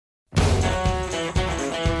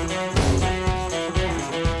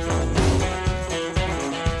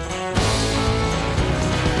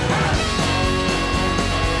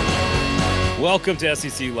Welcome to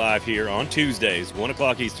SEC Live here on Tuesdays, 1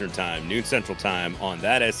 o'clock Eastern Time, noon Central Time on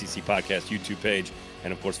that SEC Podcast YouTube page,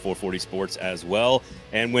 and of course 440 Sports as well.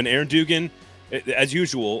 And when Aaron Dugan, as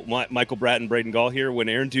usual, Michael Bratton, Braden Gall here, when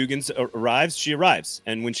Aaron Dugan arrives, she arrives.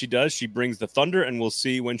 And when she does, she brings the thunder, and we'll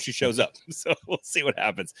see when she shows up. So we'll see what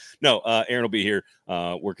happens. No, Aaron will be here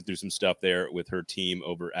working through some stuff there with her team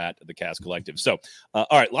over at the Cast Collective. So, all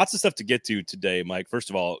right, lots of stuff to get to today, Mike. First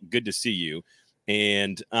of all, good to see you.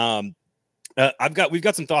 And we've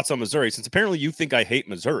got some thoughts on Missouri, since apparently you think I hate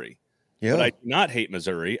Missouri. Yeah. But I do not hate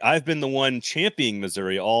Missouri. I've been the one championing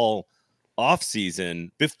Missouri all off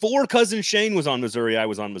season. Before Cousin Shane was on Missouri, I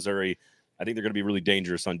was on Missouri. I think they're going to be really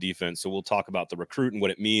dangerous on defense. So we'll talk about the recruit and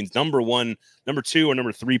what it means. Number one, number two, or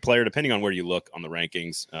number three player, depending on where you look on the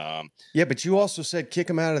rankings. Yeah, but you also said kick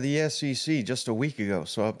him out of the SEC just a week ago.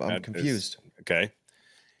 So I'm confused. Okay.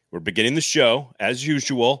 We're beginning the show, as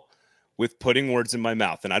usual, with putting words in my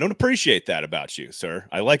mouth. And I don't appreciate that about you, sir.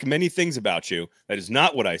 I like many things about you. That is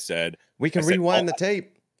not what I said. We can rewind the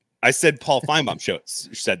tape. I said Paul Feinbaum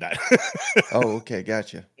said that. Oh, okay.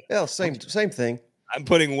 Gotcha. Yeah, same thing. I'm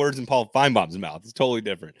putting words in Paul Feinbaum's mouth. It's totally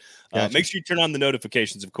different. Gotcha. Make sure you turn on the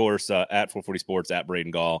notifications, of course, at 440 Sports, at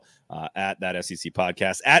Braden Gall, at that SEC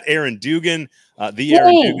Podcast, at Aaron Dugan, Aaron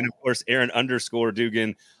Dugan, of course,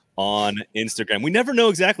 Aaron_Dugan on Instagram. We never know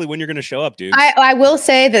exactly when you're going to show up, dude. I will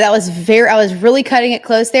say that was I was really cutting it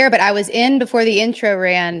close there, but I was in before the intro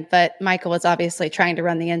ran, but Michael was obviously trying to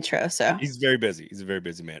run the intro. So he's very busy. He's a very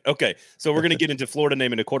busy man. Okay. So we're going to get into Florida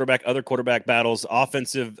naming a quarterback, other quarterback battles,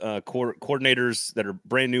 offensive coordinators that are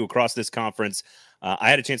brand new across this conference. I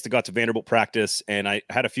had a chance to go out to Vanderbilt practice, and I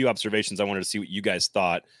had a few observations. I wanted to see what you guys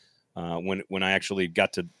thought when I actually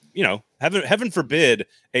got to, heaven forbid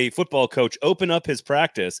a football coach open up his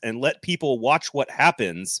practice and let people watch what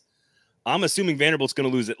happens. I'm assuming Vanderbilt's going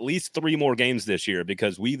to lose at least 3 more games this year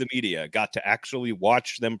because we, the media, got to actually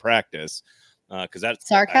watch them practice. Because that's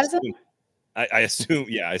sarcasm. I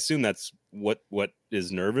assume that's what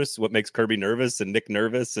is nervous, what makes Kirby nervous and Nick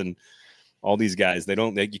nervous and all these guys.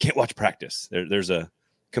 You can't watch practice. There's a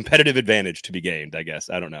competitive advantage to be gained, I guess.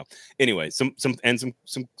 I don't know. Anyway, some offensive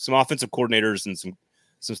coordinators and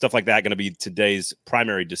some stuff like that going to be today's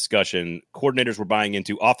primary discussion. Coordinators we're buying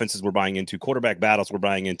into, offenses we're buying into, quarterback battles we're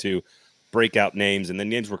buying into, breakout names, and the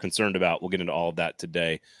names we're concerned about. We'll get into all of that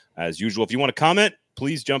today. As usual, if you want to comment,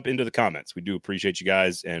 please jump into the comments. We do appreciate you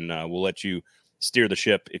guys, and we'll let you steer the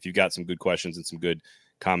ship if you've got some good questions and some good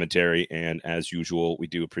commentary. And as usual, we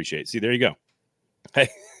do appreciate it. See, there you go. Hey,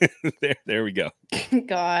 there we go.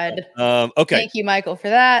 God. Okay. Thank you, Michael, for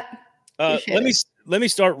that. Let me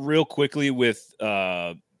start real quickly with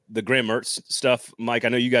the Graham Mertz stuff. Mike, I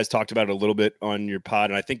know you guys talked about it a little bit on your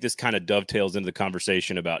pod, and I think this kind of dovetails into the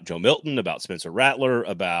conversation about Joe Milton, about Spencer Rattler,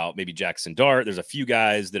 about maybe Jackson Dart. There's a few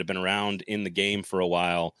guys that have been around in the game for a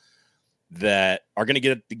while that are going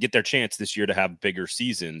to get their chance this year to have bigger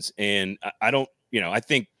seasons. And I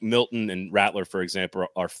think Milton and Rattler, for example,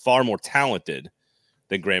 are far more talented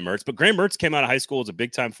than Graham Mertz. But Graham Mertz came out of high school as a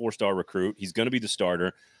big-time 4-star recruit. He's going to be the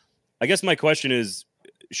starter. I guess my question is,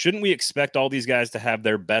 shouldn't we expect all these guys to have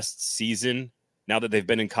their best season now that they've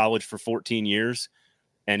been in college for 14 years?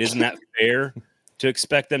 And isn't that fair to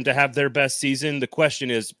expect them to have their best season? The question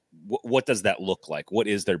is, what does that look like? What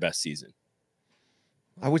is their best season?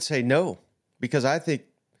 I would say no, because I think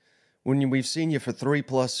when we've seen you for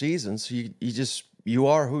 3+ seasons, you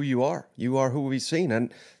are who you are. You are who we've seen.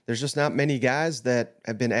 And there's just not many guys that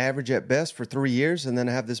have been average at best for 3 years and then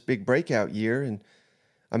have this big breakout year. And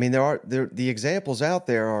I mean, the examples out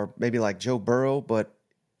there are maybe like Joe Burrow, but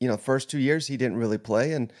first 2 years he didn't really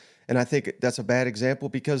play, and I think that's a bad example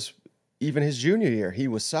because even his junior year he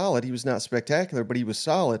was solid. He was not spectacular, but he was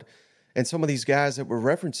solid. And some of these guys that we're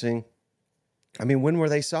referencing, I mean, when were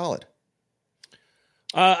they solid?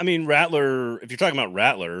 I mean, Rattler. If you're talking about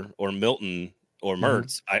Rattler or Milton or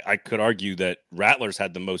Mertz, I could argue that Rattler's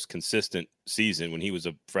had the most consistent season when he was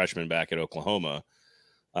a freshman back at Oklahoma.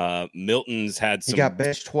 Milton's had some. He got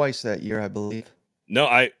benched twice that year, I believe. No,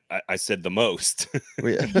 I said the most.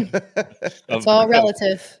 It's all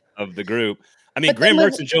relative of the group. I mean, Graham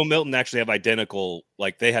Mertz and Joe Milton actually have identical.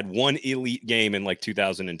 Like they had one elite game in like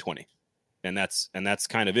 2020, and that's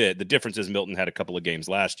kind of it. The difference is Milton had a couple of games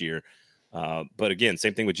last year, but again,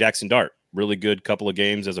 same thing with Jackson Dart. Really good couple of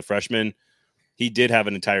games as a freshman. He did have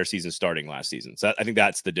an entire season starting last season, so I think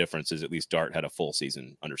that's the difference. Is at least Dart had a full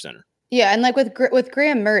season under center. Yeah, and like with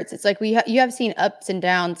Graham Mertz, it's like you have seen ups and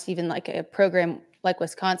downs, even like a program like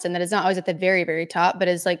Wisconsin that is not always at the very, very top, but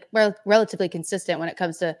is like relatively consistent when it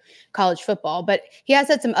comes to college football. But he has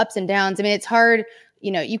had some ups and downs. I mean, it's hard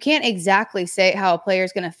you can't exactly say how a player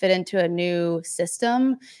is going to fit into a new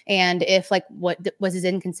system. And if like what was his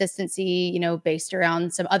inconsistency, based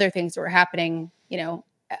around some other things that were happening,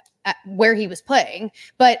 at where he was playing.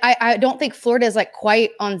 But I don't think Florida is like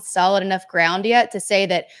quite on solid enough ground yet to say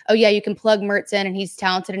that, oh yeah, you can plug Mertz in and he's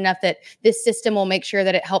talented enough that this system will make sure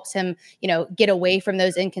that it helps him, get away from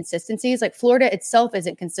those inconsistencies. Like Florida itself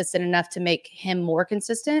isn't consistent enough to make him more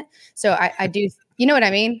consistent. So I do, you know what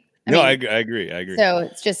I mean? I agree. So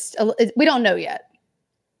it's just, we don't know yet.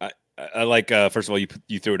 I like, first of all,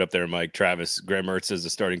 you threw it up there, Mike. Travis, Graham Mertz is the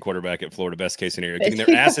starting quarterback at Florida, best case scenario. Getting their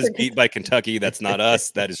asses beat by Kentucky. That's not us.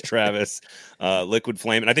 That is Travis. Liquid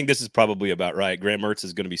Flame. And I think this is probably about right. Graham Mertz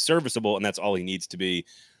is going to be serviceable, and that's all he needs to be.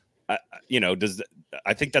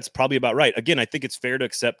 I think that's probably about right. Again, I think it's fair to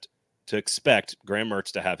expect Graham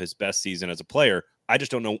Mertz to have his best season as a player. I just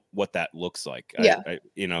don't know what that looks like. Yeah.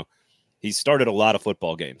 He started a lot of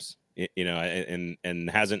football games, and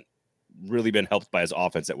hasn't really been helped by his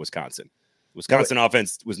offense at Wisconsin. Wisconsin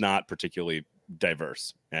offense was not particularly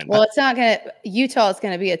diverse. And Utah is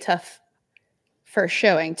going to be a tough first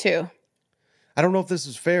showing too. I don't know if this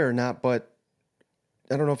is fair or not, but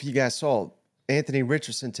I don't know if you guys saw Anthony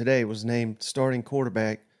Richardson today was named starting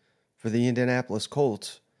quarterback for the Indianapolis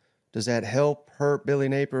Colts. Does that help, hurt Billy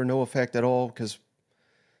Napier? No effect at all? Because,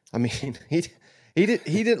 I mean, he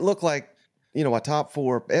didn't look like, a top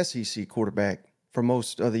 4 SEC quarterback for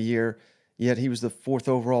most of the year, yet he was the 4th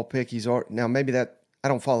overall pick. Now maybe that, I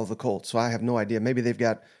don't follow the Colts, so I have no idea. Maybe they've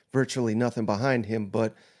got virtually nothing behind him,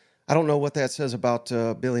 but I don't know what that says about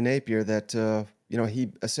Billy Napier, that he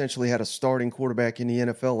essentially had a starting quarterback in the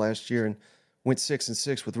NFL last year and went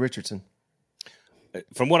 6-6 with Richardson.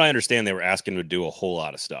 From what I understand, they were asking him to do a whole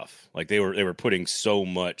lot of stuff. Like they were putting so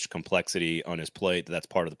much complexity on his plate that's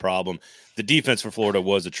part of the problem. The defense for Florida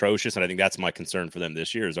was atrocious, and I think that's my concern for them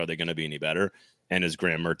this year is, are they going to be any better? And is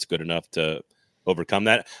Graham Mertz good enough to overcome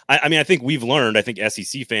that? I think we've learned, I think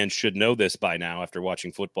SEC fans should know this by now after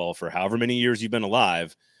watching football for however many years you've been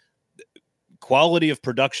alive. Quality of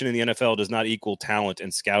production in the NFL does not equal talent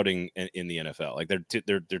and scouting in the NFL. Like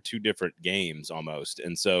they're two different games almost.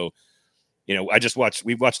 And so,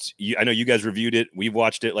 we've watched, I know you guys reviewed it. We've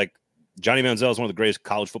watched it. Like Johnny Manziel is one of the greatest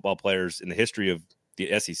college football players in the history of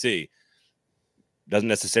the SEC. Doesn't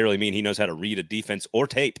necessarily mean he knows how to read a defense or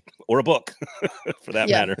tape or a book for that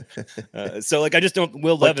matter. So I just don't,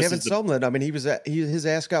 Will Levis. Kevin Sumlin, I mean, his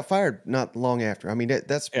ass got fired not long after. I mean,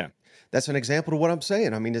 that's an example of what I'm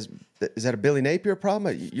saying. I mean, is that a Billy Napier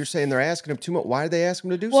problem? You're saying they're asking him too much. Why are they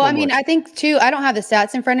asking him to do so much? Well, I mean, I think too, I don't have the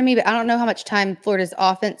stats in front of me, but I don't know how much time Florida's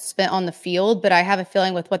offense spent on the field, but I have a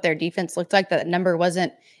feeling with what their defense looked like, that number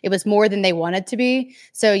it was more than they wanted to be.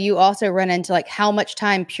 So you also run into like, how much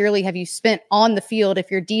time purely have you spent on the field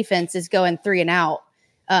if your defense is going 3 and out,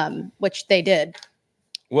 which they did.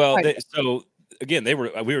 Well, again,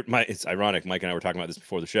 it's ironic. Mike and I were talking about this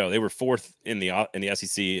before the show. They were 4th in the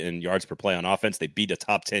SEC in yards per play on offense. They beat a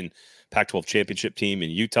top 10 Pac-12 championship team in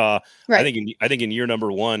Utah. Right. I think in year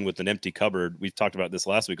number 1 with an empty cupboard, we've talked about this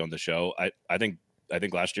last week on the show. I think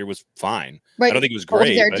last year was fine. Right. I don't think it was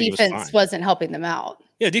great. Their defense wasn't helping them out.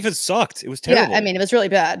 Yeah, defense sucked. It was terrible. Yeah, I mean, it was really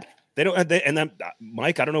bad.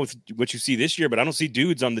 Mike, I don't know what you see this year, but I don't see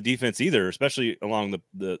dudes on the defense either, especially along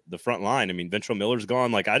the front line. I mean, Ventrell Miller's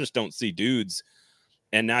gone. Like, I just don't see dudes.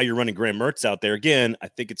 And now you're running Graham Mertz out there again. I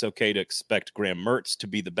think it's okay to expect Graham Mertz to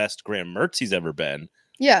be the best Graham Mertz he's ever been.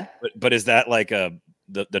 Yeah. But is that like the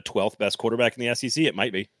 12th best quarterback in the SEC? It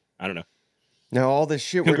might be. I don't know. Now, all this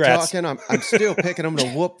shit Congrats. We're talking, I'm still picking them to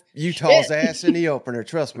whoop Utah's ass in the opener.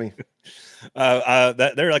 Trust me.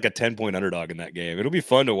 They're like a 10-point underdog in that game. It'll be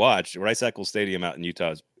fun to watch. Rice Eccles Stadium out in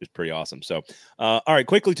Utah is pretty awesome. So, all right,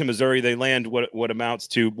 quickly to Missouri. They land what amounts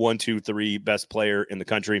to 1, 2, 3 best player in the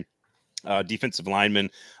country. Defensive lineman,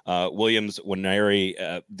 Williams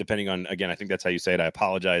Nwaneri, depending on, again, I think that's how you say it. I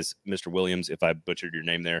apologize, Mr. Williams, if I butchered your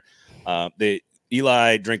name there.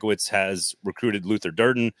 Eli Drinkowitz has recruited Luther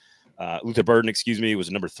Burden, was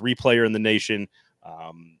a number 3 player in the nation.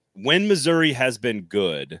 When Missouri has been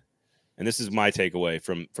good, and this is my takeaway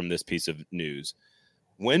from this piece of news,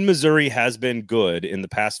 when Missouri has been good in the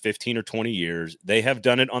past 15 or 20 years, they have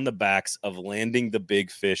done it on the backs of landing the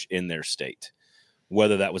big fish in their state.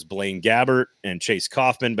 Whether that was Blaine Gabbert and Chase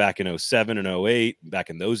Kaufman back in 2007 and 2008, back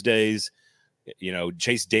in those days,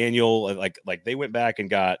 Chase Daniel, like they went back and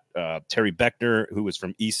got Terry Beckner, who was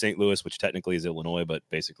from East St. Louis, which technically is Illinois, but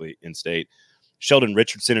basically in-state. Sheldon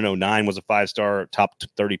Richardson in 2009 was a 5-star, top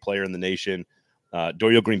 30 player in the nation.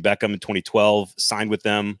 Dorial Green Beckham in 2012 signed with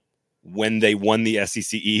them when they won the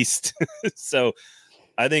SEC East. So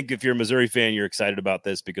I think if you're a Missouri fan, you're excited about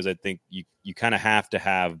this because I think you kind of have to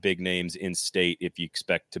have big names in state if you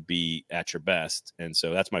expect to be at your best. And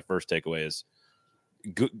so that's my first takeaway is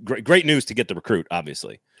great news to get the recruit,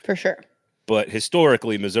 obviously. For sure. But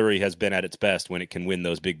historically, Missouri has been at its best when it can win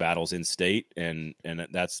those big battles in state. And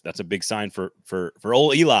that's a big sign for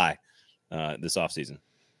old Eli this offseason.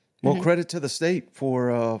 Well, credit to the state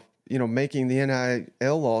for, making the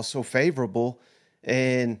NIL law so favorable.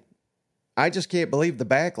 And I just can't believe the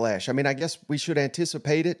backlash. I mean, I guess we should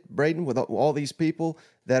anticipate it, Braden, with all these people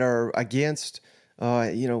that are against,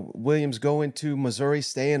 Williams going to Missouri,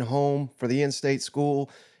 staying home for the in-state school.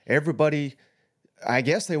 Everybody, I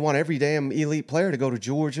guess they want every damn elite player to go to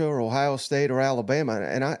Georgia or Ohio State or Alabama.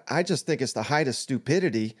 And I just think it's the height of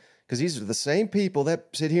stupidity because these are the same people that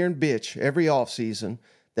sit here and bitch every offseason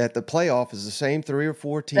that the playoff is the same 3 or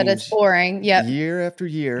 4 teams. That is boring. Yep. Year after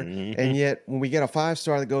year. Mm-hmm. And yet when we get a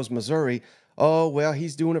 5-star that goes Missouri, oh, well,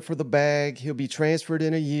 he's doing it for the bag. He'll be transferred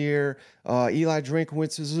in a year. Eli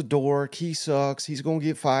Drinkwitz is a dork. He sucks. He's going to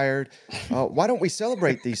get fired. Why don't we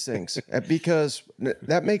celebrate these things? Because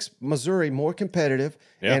that makes Missouri more competitive.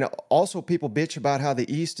 Yeah. And also people bitch about how the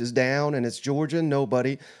East is down and it's Georgia and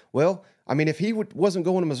nobody. Well, I mean, if he wasn't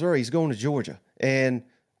going to Missouri, he's going to Georgia. And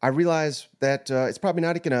I realize that it's probably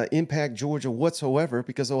not going to impact Georgia whatsoever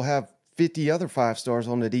because they'll have 50 other 5-stars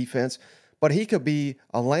on the defense. But he could be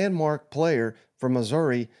a landmark player for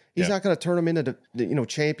Missouri. He's not going to turn them into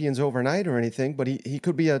champions overnight or anything, but he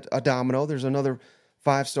could be a domino. There's another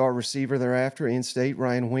 5-star receiver thereafter in-state,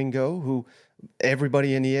 Ryan Wingo, who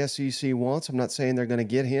everybody in the SEC wants. I'm not saying they're going to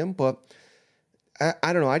get him, but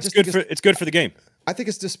I don't know. It's good for the game. I think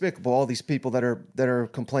it's despicable, all these people that are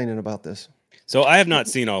complaining about this. So I have not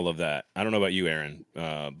seen all of that. I don't know about you, Aaron,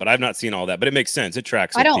 but I've not seen all that. But it makes sense. It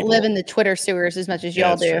tracks. I don't live in the Twitter sewers as much as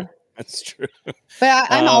y'all do. True. That's true. But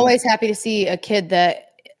I'm always happy to see a kid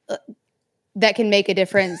that can make a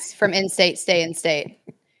difference from in-state, stay in state.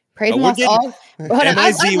 Braden lost all. Hold on,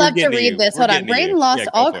 I'd love to read this. Hold on. Braden lost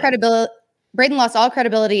all credibility. Braden lost all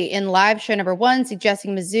credibility in live show number 1,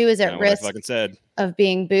 suggesting Mizzou is at risk of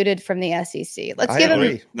being booted from the SEC. Let's give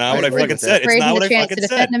him not what I fucking said. It's not what I fucking said.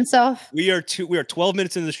 Defend himself. We are 12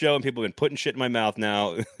 minutes into the show and people have been putting shit in my mouth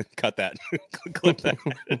now. Cut that. Clip that.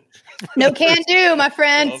 No can do, my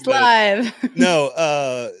friend. It's live.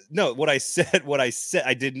 No. What I said.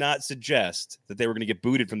 I did not suggest that they were going to get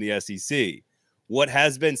booted from the SEC. What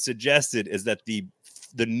has been suggested is that the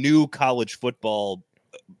new college football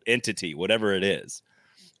entity, whatever it is,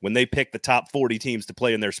 when they pick the top 40 teams to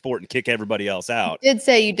play in their sport and kick everybody else out. You did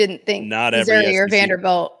say you didn't think not Missouri or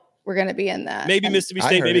Vanderbilt were going to be in that. Maybe Mississippi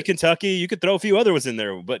State, maybe Kentucky. You could throw a few other ones in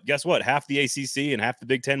there, but guess what? Half the ACC and half the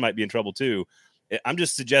Big Ten might be in trouble too. I'm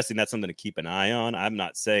just suggesting that's something to keep an eye on. I'm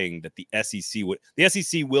not saying that the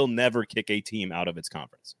SEC will never kick a team out of its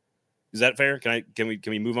conference. Is that fair? Can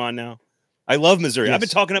we move on now? I love Missouri. Yes. I've been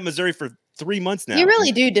talking up Missouri for 3 months now. You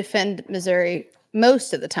really do defend Missouri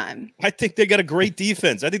most of the time. I think they got a great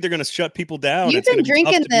defense. I think they're going to shut people down. You've been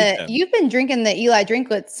drinking the Eli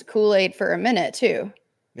Drinkwitz Kool-Aid for a minute too.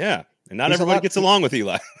 Yeah, and not everybody gets along with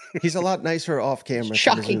Eli. He's a lot nicer off camera.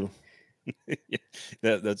 Shocking.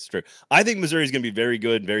 Yeah, that's true. I think Missouri is going to be very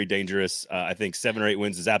good, very dangerous. I think 7 or 8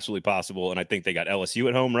 wins is absolutely possible, and I think they got LSU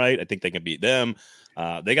at home, right? I think they can beat them.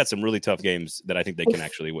 They got some really tough games that I think they can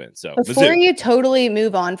actually win. So before you totally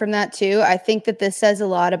move on from that too, I think that this says a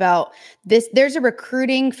lot about this. There's a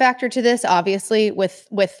recruiting factor to this, obviously, with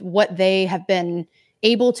what they have been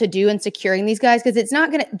able to do in securing these guys, because it's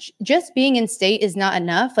not going to just being in state is not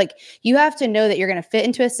enough. Like, you have to know that you're going to fit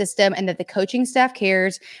into a system and that the coaching staff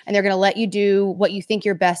cares and they're going to let you do what you think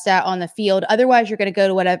you're best at on the field. Otherwise, you're going to go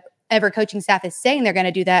to whatever coaching staff is saying they're going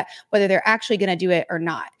to do that, whether they're actually going to do it or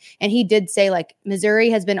not. And he did say, like, Missouri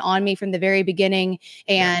has been on me from the very beginning,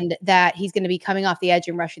 and that he's going to be coming off the edge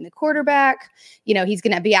and rushing the quarterback. You know, he's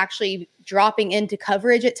going to be actually dropping into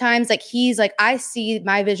coverage at times. Like, he's like, I see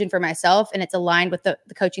my vision for myself and it's aligned with the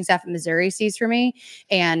coaching staff in Missouri sees for me.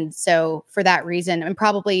 And so for that reason, and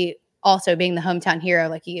probably also being the hometown hero,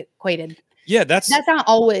 like he equated. Yeah, that's not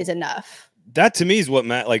always enough. That to me is what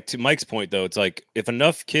to Mike's point though, it's like if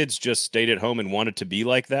enough kids just stayed at home and wanted to be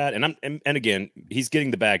like that, and again, he's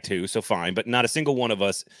getting the bag too, so fine, but not a single one of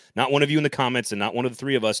us, not one of you in the comments and not one of the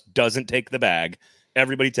 3 of us doesn't take the bag.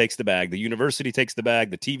 Everybody takes the bag. The university takes the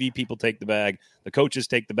bag. The TV people take the bag. The coaches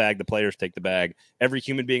take the bag. The players take the bag. Every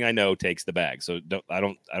human being I know takes the bag. So I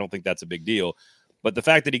don't think that's a big deal. But the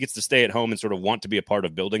fact that he gets to stay at home and sort of want to be a part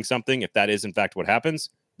of building something, if that is in fact what happens,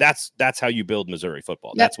 that's how you build Missouri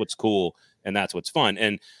football. Yep. That's what's cool and that's what's fun.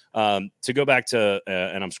 And to go back to,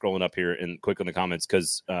 and I'm scrolling up here and quick in the comments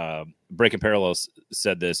because Breaking Parallels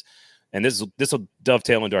said this. and this will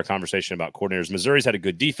dovetail into our conversation about coordinators. Missouri's had a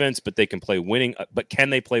good defense, but they can play winning. But can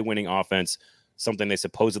they play winning offense? Something they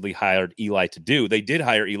supposedly hired Eli to do. They did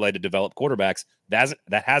hire Eli to develop quarterbacks.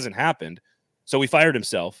 That hasn't happened. So he fired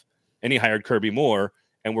himself, and he hired Kirby Moore.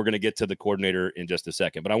 And we're going to get to the coordinator in just a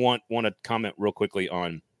second. But I want to comment real quickly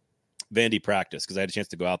on Vandy practice because I had a chance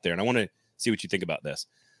to go out there, and I want to see what you think about this.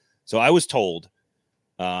 So I was told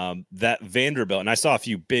that Vanderbilt, and I saw a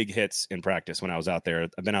few big hits in practice when I was out there.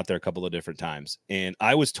 I've been out there a couple of different times, and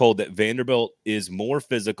I was told that Vanderbilt is more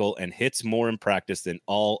physical and hits more in practice than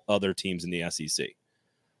all other teams in the SEC.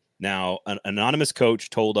 Now, an anonymous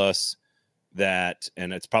coach told us that,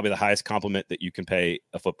 and it's probably the highest compliment that you can pay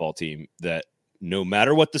a football team, that no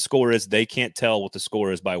matter what the score is, they can't tell what the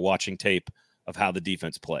score is by watching tape of how the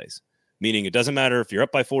defense plays. Meaning it doesn't matter if you're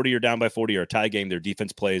up by 40 or down by 40 or a tie game, their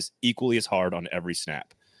defense plays equally as hard on every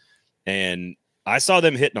snap. And I saw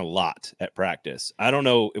them hitting a lot at practice. I don't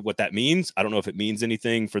know what that means. I don't know if it means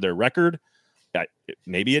anything for their record.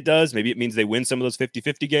 Maybe it does. Maybe it means they win some of those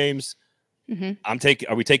 50-50 games. Mm-hmm.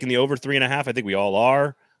 Are we taking the over 3.5? I think we all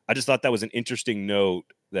are. I just thought that was an interesting note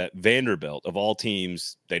that Vanderbilt, of all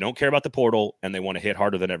teams, they don't care about the portal and they want to hit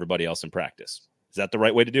harder than everybody else in practice. Is that the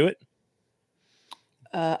right way to do it?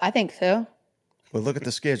 I think so. Well, look at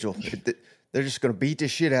the schedule. They're just going to beat the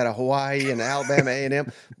shit out of Hawaii and Alabama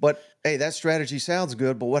A&M. But, hey, that strategy sounds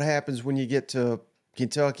good. But what happens when you get to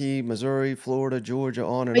Kentucky, Missouri, Florida, Georgia,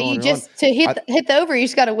 on and on and on? To hit the over, you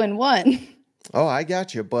just got to win one. Oh, I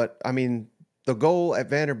got you. But, I mean, the goal at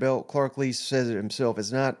Vanderbilt, Clark Lee says it himself,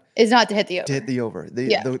 is not to hit the over. To hit the over.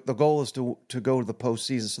 The goal is to go to the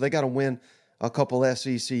postseason. So they got to win a couple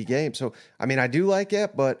SEC games. So, I mean, I do like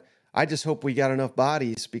it, but I just hope we got enough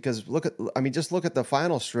bodies because just look at the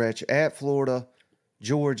final stretch at Florida,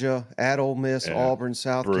 Georgia, at Ole Miss, Auburn,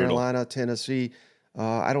 South Carolina, Tennessee.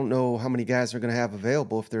 I don't know how many guys are going to have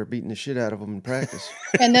available if they're beating the shit out of them in practice.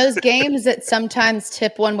 And those games that sometimes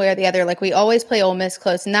tip one way or the other, like we always play Ole Miss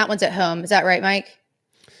close, and that one's at home. Is that right, Mike?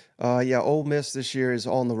 Ole Miss this year is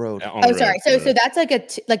on the road. Sorry. So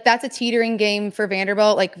that's that's a teetering game for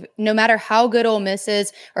Vanderbilt. Like no matter how good Ole Miss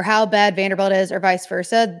is or how bad Vanderbilt is or vice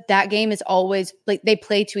versa, that game is always like they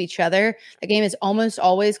play to each other. The game is almost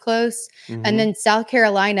always close. Mm-hmm. And then South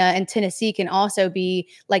Carolina and Tennessee can also be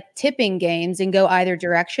like tipping games and go either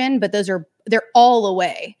direction, but they're all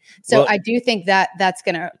away. So I do think that's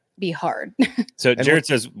going to be hard. So Jared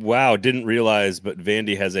says, wow, didn't realize, but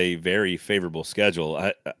Vandy has a very favorable schedule.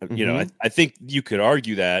 I think you could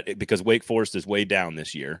argue that because Wake Forest is way down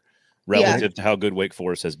this year relative to how good Wake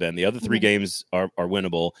Forest has been. The other three games are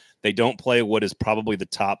winnable. They don't play what is probably the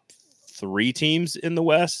top three teams in the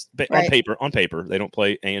West on paper. They don't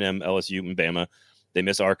play A&M, LSU, and Bama. They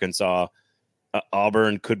miss Arkansas.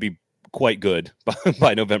 Auburn could be quite good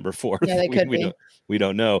by November 4th. Yeah, they could be. We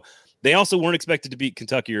don't know. They also weren't expected to beat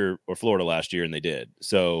Kentucky or Florida last year, and they did.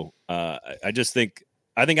 So I think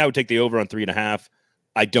I would take the over on 3.5.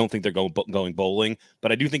 I don't think they're going bowling,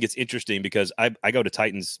 but I do think it's interesting because I go to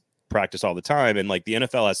Titans practice all the time, and like the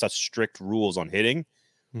NFL has such strict rules on hitting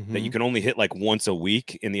that you can only hit like once a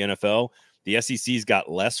week in the NFL. The SEC's got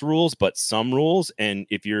less rules, but some rules. And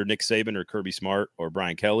if you're Nick Saban or Kirby Smart or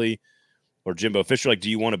Brian Kelly or Jimbo Fisher, like, do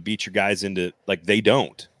you want to beat your guys into like they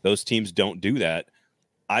don't? Those teams don't do that.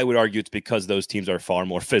 I would argue it's because those teams are far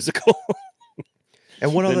more physical.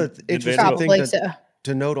 And one other interesting thing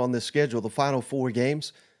to note on this schedule, the final 4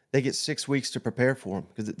 games, they get 6 weeks to prepare for them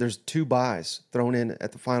because there's 2 buys thrown in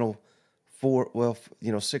at the final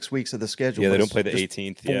 6 weeks of the schedule. Yeah, they don't play the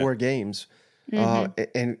 18th. 4 games.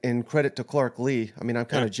 And credit to Clark Lee. I mean, I'm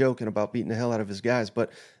kind of joking about beating the hell out of his guys, but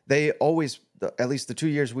they always, at least the 2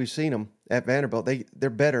 years we've seen them at Vanderbilt, they're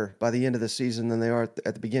better by the end of the season than they are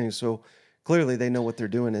at the beginning. So clearly they know what they're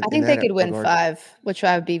doing. I think they could win 5, which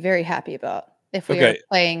I would be very happy about if we are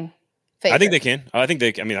playing favorites. I think they can. I think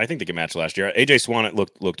they can match last year. AJ Swanett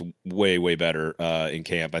looked way, way better in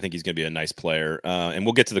camp. I think he's going to be a nice player. And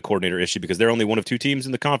we'll get to the coordinator issue because they're only one of 2 teams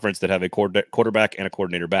in the conference that have a quarterback and a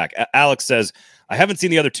coordinator back. Alex says, I haven't seen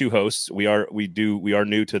the other 2 hosts. We are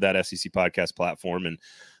new to that SEC podcast platform, and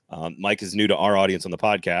Mike is new to our audience on the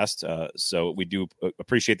podcast, so we do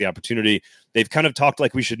appreciate the opportunity. They've kind of talked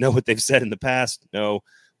like we should know what they've said in the past. No,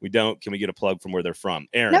 we don't. Can we get a plug from where they're from?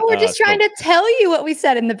 Aaron. No, we're just trying to tell you what we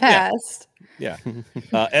said in the past. Yeah.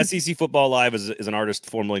 SEC Football Live is an artist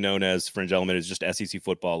formerly known as Fringe Element. It's just SEC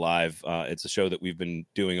Football Live. It's a show that we've been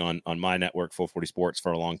doing on my network, 440 Sports,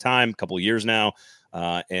 for a long time, a couple of years now.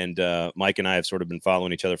 And Mike and I have sort of been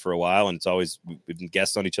following each other for a while, and we've been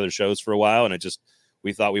guests on each other's shows for a while, and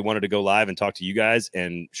we thought we wanted to go live and talk to you guys,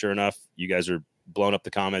 and sure enough, you guys are blowing up the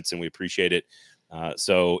comments, and we appreciate it.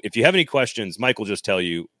 So if you have any questions, Mike will just tell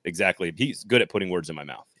you exactly. He's good at putting words in my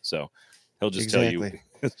mouth. So he'll just tell you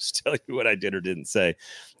what I did or didn't say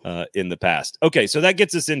in the past. Okay, so that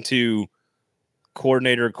gets us into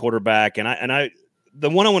coordinator, quarterback, and I the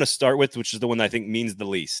one I want to start with, which is the one that I think means the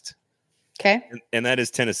least. Okay, and that is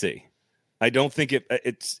Tennessee. I don't think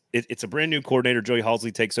it's a brand new coordinator. Joey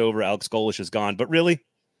Halzle takes over. Alex Golesh is gone. But really,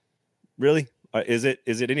 is it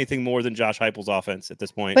anything more than Josh Heupel's offense at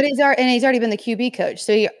this point? But he's already been the QB coach,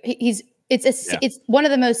 so it's one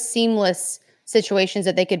of the most seamless situations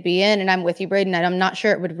that they could be in. And I'm with you, Braden. And I'm not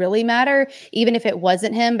sure it would really matter, even if it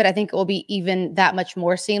wasn't him. But I think it will be even that much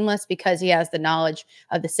more seamless because he has the knowledge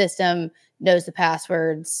of the system, knows the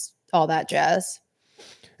passwords, all that jazz.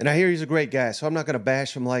 And I hear he's a great guy, so I'm not going to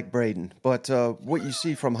bash him like Braden. But what you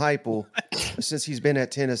see from Heupel, since he's been at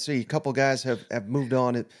Tennessee, a couple guys have moved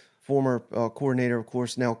on. Former coordinator, of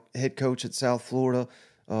course, now head coach at South Florida,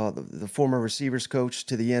 the former receivers coach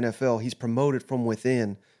to the NFL. He's promoted from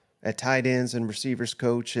within at tight ends and receivers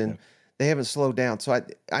coach, and they haven't slowed down. So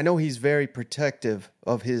I know he's very protective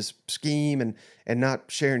of his scheme and not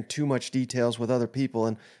sharing too much details with other people.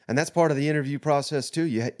 And that's part of the interview process, too.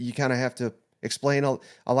 You kind of have to explain a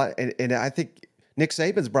lot. And I think Nick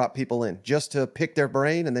Saban's brought people in just to pick their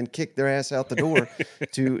brain and then kick their ass out the door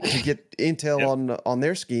to get intel on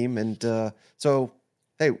their scheme. And so,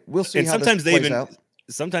 hey, we'll see how this plays out.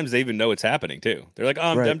 Sometimes they even know it's happening too. They're like,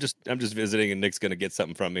 "Oh, I'm just visiting, and Nick's going to get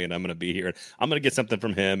something from me, and I'm going to be here. I'm going to get something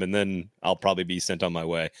from him, and then I'll probably be sent on my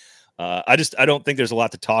way." I don't think there's a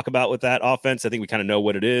lot to talk about with that offense. I think we kind of know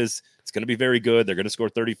what it is. It's going to be very good. They're going to score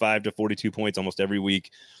 35 to 42 points almost every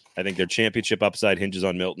week. I think their championship upside hinges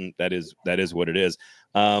on Milton. That is what it is.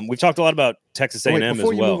 We've talked a lot about Texas A&M as well.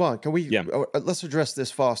 Before you move on, can we? Yeah. Let's address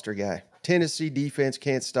this Foster guy. Tennessee defense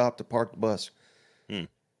can't stop to park the bus.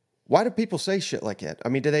 Why do people say shit like that? I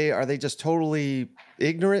mean, are they just totally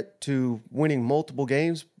ignorant to winning multiple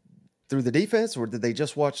games through the defense, or did they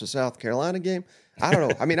just watch the South Carolina game? I don't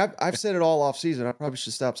know. I mean, I've said it all off season. I probably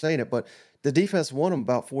should stop saying it, but the defense won them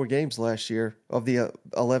about 4 games last year of the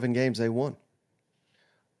 11 games they won.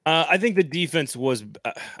 I think the defense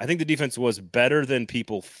was better than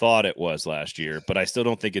people thought it was last year, but I still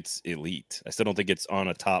don't think it's elite. I still don't think it's on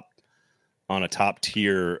a top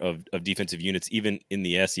tier of defensive units, even in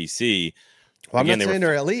the SEC. Well, I'm not saying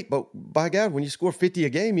they're elite, but by God, when you score 50 a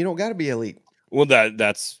game, you don't got to be elite. Well,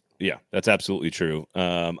 that's absolutely true.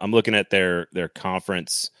 I'm looking at their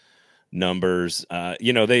conference numbers.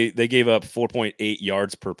 They gave up 4.8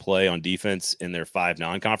 yards per play on defense in their 5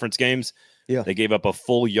 non-conference games. Yeah, they gave up a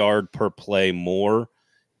full yard per play more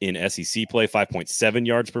in SEC play, 5.7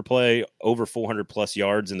 yards per play, over 400 plus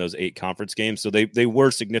yards in those 8 conference games. So they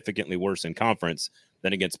were significantly worse in conference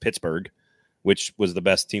than against Pittsburgh, which was the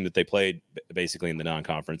best team that they played basically in the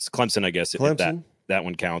non-conference. Clemson, I guess, if that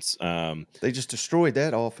one counts. They just destroyed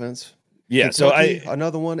that offense. Yeah, Kentucky,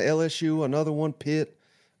 another one, LSU, another one, Pitt.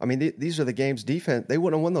 I mean, these are the games defense. They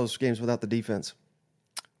wouldn't have won those games without the defense.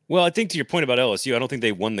 Well, I think to your point about LSU, I don't think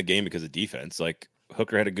they won the game because of defense. Like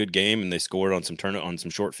Hooker had a good game and they scored on some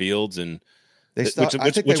short fields and which was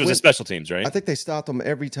the special teams, right? I think they stopped them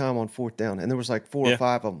every time on 4th down, and there was like 4 or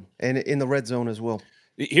 5 of them, and in the red zone as well.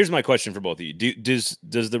 Here's my question for both of you: Does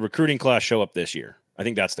the recruiting class show up this year? I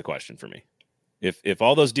think that's the question for me. If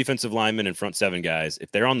all those defensive linemen and front 7 guys,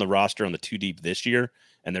 if they're on the roster on the 2 deep this year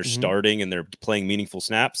and they're starting and they're playing meaningful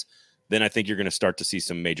snaps, then I think you're going to start to see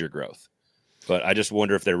some major growth. But I just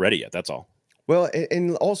wonder if they're ready yet. That's all. Well,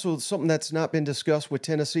 and also something that's not been discussed with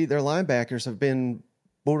Tennessee, their linebackers have been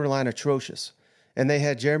borderline atrocious. And they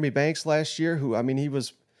had Jeremy Banks last year, who, I mean, he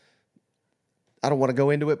was, I don't want to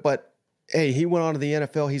go into it, but hey, he went on to the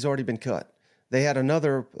NFL. He's already been cut. They had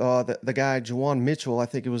another, the guy, Juwan Mitchell, I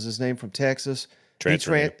think it was his name, from Texas. He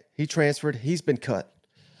transferred. He's been cut.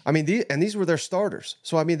 I mean, these were their starters.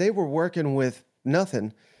 So, I mean, they were working with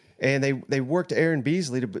nothing. And they worked Aaron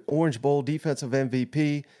Beasley to Orange Bowl defensive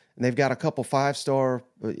MVP. And they've got a couple 5-star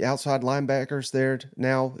outside linebackers there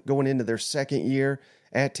now going into their 2nd year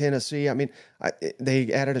at Tennessee. I mean,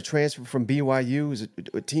 they added a transfer from BYU, who's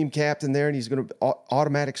a team captain there, and he's going to be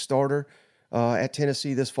automatic starter at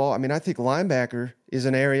Tennessee this fall. I mean, I think linebacker is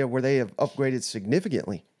an area where they have upgraded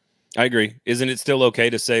significantly. I agree. Isn't it still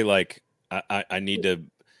okay to say, like, I need to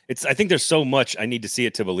 – I think there's so much I need to see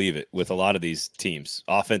it to believe it with a lot of these teams.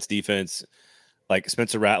 Offense, defense, like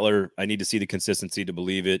Spencer Rattler, I need to see the consistency to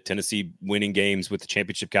believe it. Tennessee winning games with the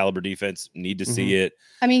championship caliber defense, need to see it.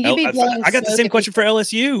 I mean, you'd be blowing I got the same question for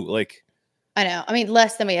LSU. Like, I know. I mean,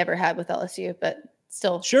 less than we ever had with LSU, but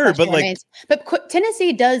still. Sure, but like, but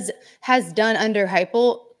Tennessee has done under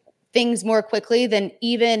Heupel things more quickly than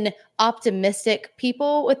even optimistic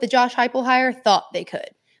people with the Josh Heupel hire thought they could.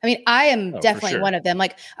 I mean, I am definitely one of them.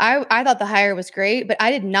 Like I thought the hire was great, but I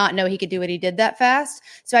did not know he could do what he did that fast.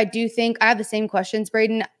 So I do think I have the same questions,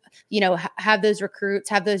 Braden. Have those recruits,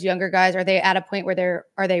 have those younger guys, are they at a point where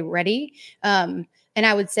are they ready? And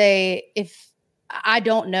I would say I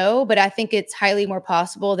don't know, but I think it's highly more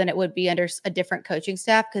possible than it would be under a different coaching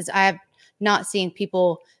staff, because I have not seen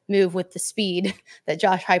people move with the speed that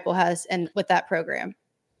Josh Heupel has and with that program.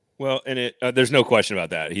 Well, and there's no question about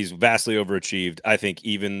that. He's vastly overachieved. I think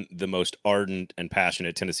even the most ardent and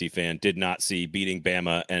passionate Tennessee fan did not see beating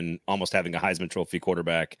Bama and almost having a Heisman Trophy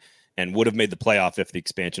quarterback, and would have made the playoff if the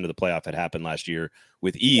expansion of the playoff had happened last year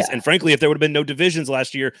with ease. Yeah. And frankly, if there would have been no divisions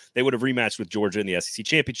last year, they would have rematched with Georgia in the SEC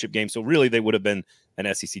championship game. So really, they would have been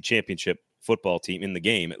an SEC championship football team in the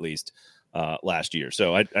game, at least last year.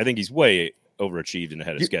 So I think he's way overachieved and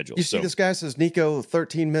ahead of schedule. You see, this guy says Nico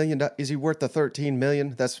 $13 million. Is he worth the $13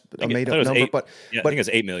 million? That's a made up number. But I think it's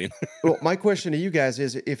 $8 million. Well, my question to you guys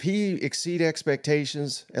is, if he exceed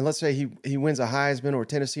expectations, and let's say he wins a Heisman or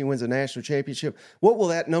Tennessee wins a national championship, what will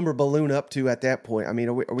that number balloon up to at that point? I mean,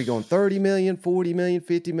 are we going 30 million, 40 million,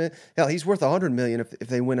 50 million? Hell, he's worth 100 million if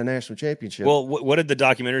they win a national championship. Well, what did the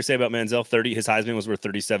documentary say about Manziel? His Heisman was worth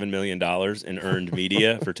 $37 million in earned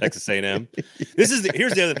media for Texas A&M. Here's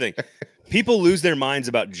the other thing. People lose their minds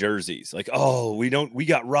about jerseys. Like, oh, we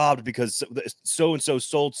got robbed because so-and-so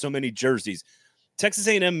sold so many jerseys. Texas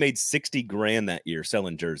A&M made $60,000 that year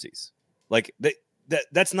selling jerseys. Like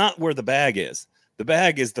that's not where the bag is. The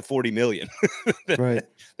bag is the $40 million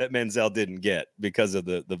that Manziel didn't get because of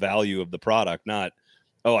the value of the product. Not,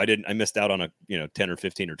 I missed out on a 10 or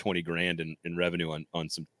 15 or 20 grand in revenue on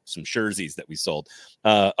some jerseys that we sold.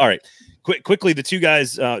 All right, quickly, the two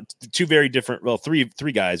guys, two very different, well, three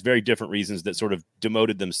guys, very different reasons that sort of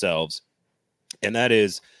demoted themselves, and that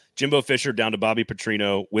is Jimbo Fisher down to Bobby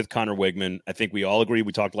Petrino with Connor Wigman. I think we all agree.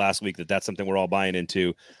 We talked last week that that's something we're all buying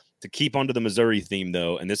into. To keep onto the Missouri theme,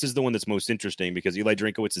 though, and this is the one that's most interesting because Eli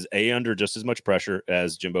Drinkwitz is under just as much pressure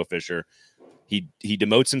as Jimbo Fisher. He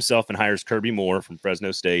demotes himself and hires Kirby Moore from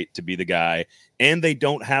Fresno State to be the guy, and they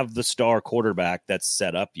don't have the star quarterback that's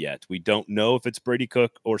set up yet. We don't know if it's Brady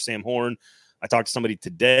Cook or Sam Horn. I talked to somebody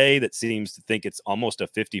today that seems to think it's almost a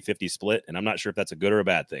 50-50 split, and I'm not sure if that's a good or a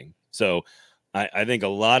bad thing. So I think a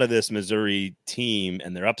lot of this Missouri team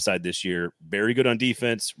and their upside this year, very good on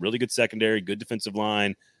defense, really good secondary, good defensive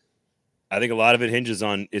line. I think a lot of it hinges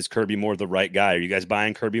on, is Kirby Moore the right guy? Are you guys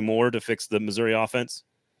buying Kirby Moore to fix the Missouri offense?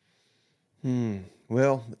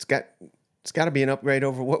 Well, it's got to be an upgrade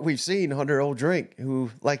over what we've seen under Old Drink, who,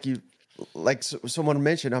 like someone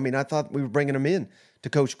mentioned, I mean, I thought we were bringing him in to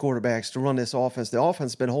coach quarterbacks to run this offense. The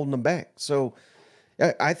offense has been holding them back. So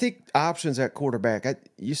I think options at quarterback,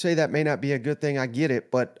 you say that may not be a good thing. I get it,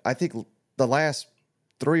 but I think the last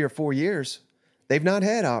 3 or 4 years, they've not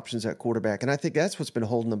had options at quarterback, and I think that's what's been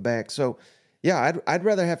holding them back. So, yeah, I'd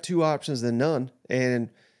rather have two options than none. And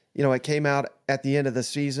it came out at the end of the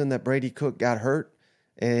season that Brady Cook got hurt,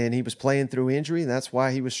 and he was playing through injury, and that's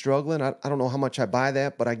why he was struggling. I don't know how much I buy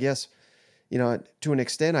that, but I guess, to an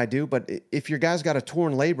extent I do. But if your guy's got a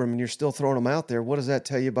torn labrum and you're still throwing him out there, what does that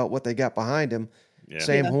tell you about what they got behind him? Yeah.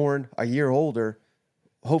 Sam Horn, a year older,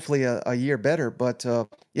 hopefully a year better. But,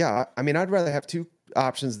 I mean, I'd rather have two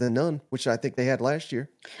options than none, which I think they had last year.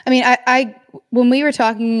 I mean, I when we were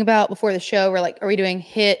talking about before the show, we're like, are we doing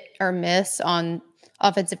hit or miss on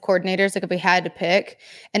offensive coordinators, like if we had to pick?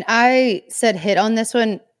 And I said hit on this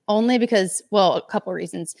one only because, well, a couple of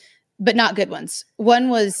reasons, but not good ones. One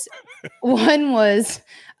was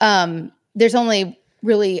there's only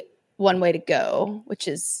really one way to go, which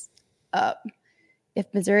is if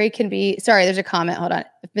Missouri can be, there's a comment. Hold on.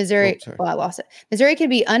 If Missouri, I lost it. Missouri can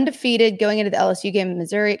be undefeated going into the LSU game in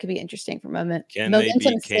Missouri. It could be interesting for a moment. Can they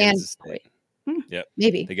beat Kansas State? Yep.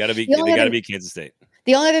 Maybe. They got to beat Kansas State.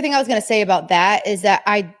 The only other thing I was going to say about that is that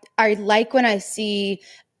I like when I see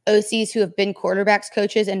OCs who have been quarterbacks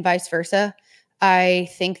coaches and vice versa. I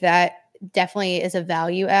think that definitely is a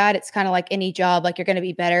value add. It's kind of like any job, like you're going to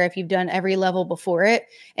be better if you've done every level before it.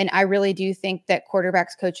 And I really do think that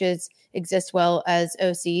quarterbacks coaches exist well as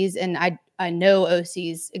OCs. And I know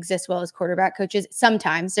OCs exist well as quarterback coaches.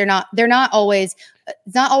 Sometimes they're not always,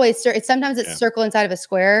 sometimes it's circle inside of a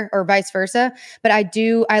square or vice versa. But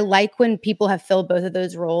I like when people have filled both of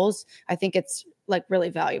those roles. I think it's like really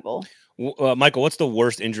valuable. Michael, what's the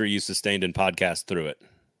worst injury you sustained in podcast through it?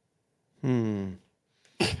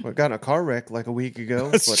 I got in a car wreck like a week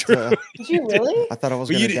ago. That's true. Did you really? I thought I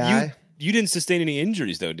was going to die. You didn't sustain any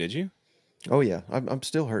injuries though, did you? Oh yeah, I'm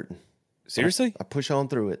still hurting. Seriously? I push on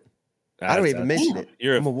through it. I don't even mention it.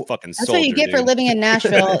 You're a fucking That's soldier, what you get for dude. living in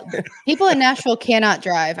Nashville. People in Nashville cannot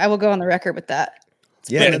drive. I will go on the record with that.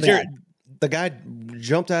 It's Yeah, pretty bad. the guy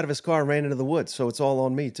jumped out of his car and ran into the woods, so it's all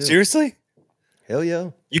on me too. Seriously? Hell yeah.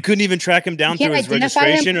 You couldn't even track him down You through can't his identify him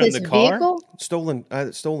registration with or his in the car?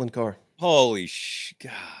 vehicle? Stolen car. Holy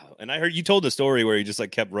God. And I heard you told the story where he just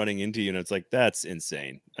like kept running into you, and it's like, that's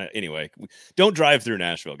insane. Anyway, don't drive through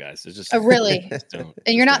Nashville, guys. It's just Really? don't,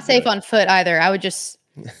 And you're not safe on foot either. I would just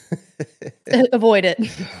avoid it.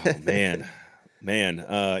 Oh, man.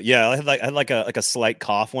 Yeah, I had like a slight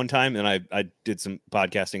cough one time, and I did some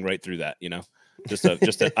podcasting right through that, you know. Just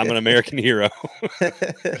I'm an American hero.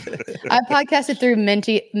 I podcasted through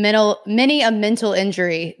many a mental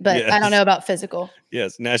injury, but Yes. I don't know about physical.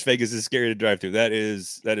 Yes, Nash Vegas is scary to drive through. That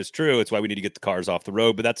is true. It's why we need to get the cars off the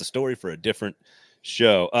road, but that's a story for a different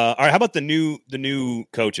show. All right, how about the new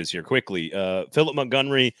coaches here quickly? Philip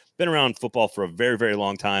Montgomery, been around football for a very, very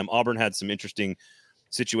long time. Auburn had some interesting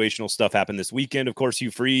situational stuff happen this weekend. Of course, Hugh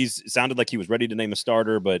Freeze sounded like he was ready to name a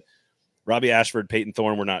starter, but Robbie Ashford, Peyton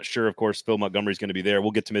Thorne, we're not sure. Of course, Phil Montgomery's going to be there.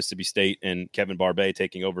 We'll get to Mississippi State and Kevin Barbay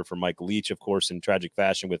taking over for Mike Leach, of course, in tragic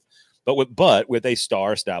fashion with a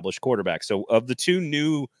star established quarterback. So of the two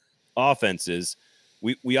new offenses,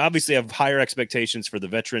 we obviously have higher expectations for the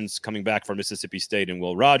veterans coming back from Mississippi State and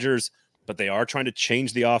Will Rogers, but they are trying to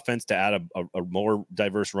change the offense to add a more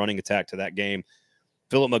diverse running attack to that game.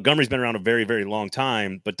 Philip Montgomery's been around a very, very long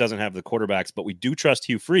time, but doesn't have the quarterbacks, but we do trust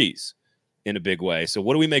Hugh Freeze in a big way. So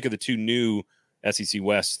what do we make of the two new SEC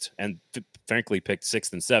West and frankly picked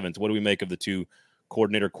 6th and 7th? What do we make of the two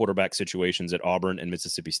coordinator quarterback situations at Auburn and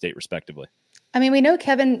Mississippi State respectively? I mean, we know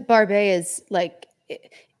Kevin Barbay is like,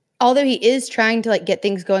 although he is trying to like get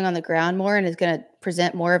things going on the ground more and is going to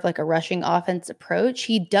present more of like a rushing offense approach,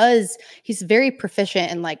 he's very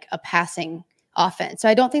proficient in like a passing offense. So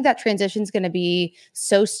I don't think that transition is going to be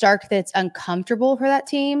so stark that it's uncomfortable for that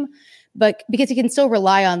team, but because he can still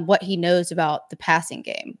rely on what he knows about the passing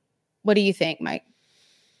game. What do you think, Mike?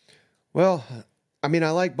 Well, I mean,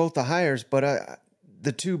 I like both the hires, but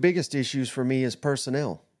the two biggest issues for me is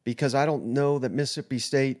personnel, because I don't know that Mississippi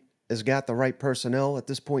State has got the right personnel at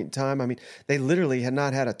this point in time. I mean, they literally had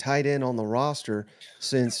not had a tight end on the roster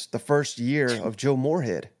since the first year of Joe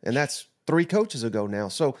Moorhead, and that's 3 coaches ago now.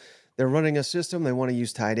 So they're running a system. They want to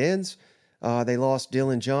use tight ends. They lost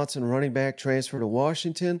Dylan Johnson, running back, transfer to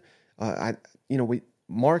Washington.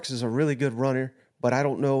 Marks is a really good runner, but I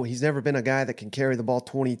don't know. He's never been a guy that can carry the ball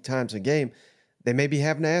 20 times a game. They may be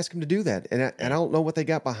having to ask him to do that, and I don't know what they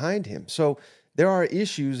got behind him. So there are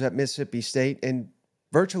issues at Mississippi State, and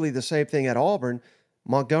virtually the same thing at Auburn.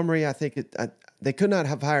 Montgomery, I think they could not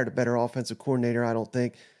have hired a better offensive coordinator, I don't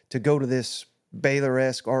think, to go to this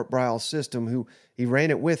Baylor-esque Art Briles system. Who he ran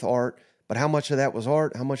it with Art, but how much of that was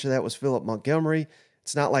Art? How much of that was Philip Montgomery?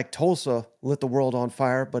 It's not like Tulsa lit the world on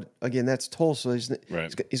fire, but again, that's Tulsa.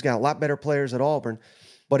 He's got a lot better players at Auburn,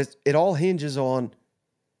 but it all hinges on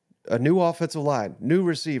a new offensive line, new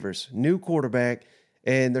receivers, new quarterback,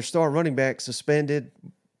 and their star running back suspended,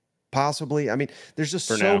 possibly. I mean, there's just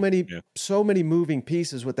so many moving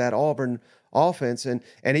pieces with that Auburn offense, and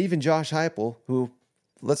even Josh Heupel, who,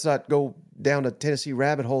 let's not go down a Tennessee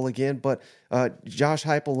rabbit hole again, but Josh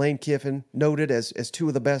Heupel, Lane Kiffin, noted as two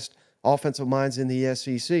of the best offensive minds in the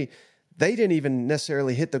SEC. They didn't even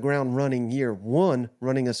necessarily hit the ground running year one,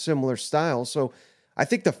 running a similar style. So I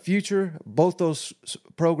think the future, both those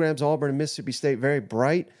programs, Auburn and Mississippi State, very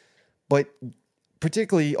bright, but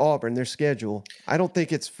particularly Auburn, their schedule, I don't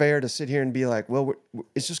think it's fair to sit here and be like, well,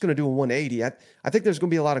 it's just going to do a 180. I think there's going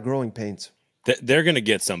to be a lot of growing pains. They're going to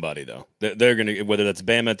get somebody, though. They're going to, whether that's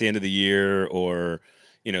Bama at the end of the year or,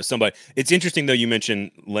 somebody. It's interesting, though, you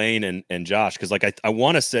mentioned Lane and Josh, because like I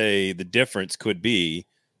want to say the difference could be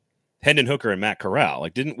Hendon Hooker and Matt Corral.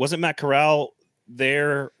 Like, wasn't Matt Corral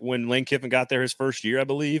there when Lane Kiffin got there his first year, I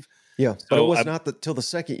believe? Yeah, but it was not till the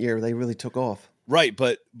second year they really took off. Right,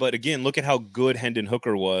 but again, look at how good Hendon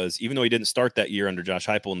Hooker was. Even though he didn't start that year under Josh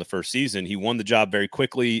Heupel in the first season, he won the job very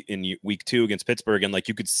quickly in week 2 against Pittsburgh, and like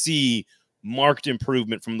you could see marked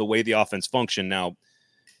improvement from the way the offense functioned. Now,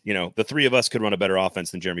 the three of us could run a better offense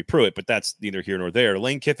than Jeremy Pruitt, but that's neither here nor there.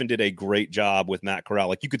 Lane Kiffin did a great job with Matt Corral.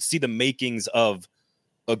 Like you could see the makings of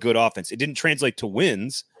a good offense. It didn't translate to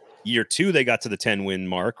wins. Year 2, they got to the 10-win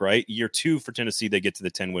mark, right? Year 2 for Tennessee, they get to the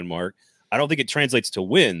 10-win mark. I don't think it translates to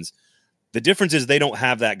wins. The difference is they don't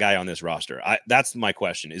have that guy on this roster. That's my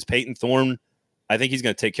question. Is Peyton Thorne, I think he's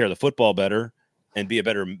going to take care of the football better and be a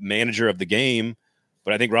better manager of the game.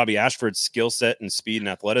 But I think Robbie Ashford's skill set and speed and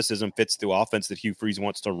athleticism fits the offense that Hugh Freeze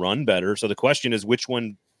wants to run better. So the question is, which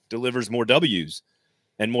one delivers more W's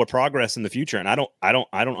and more progress in the future? And I don't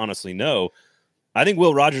honestly know. I think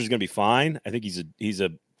Will Rogers is going to be fine. I think he's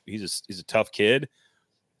a tough kid.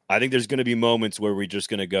 I think there's going to be moments where we're just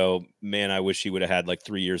going to go, man, I wish he would have had like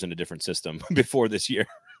 3 years in a different system before this year.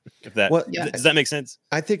 If that does that make sense?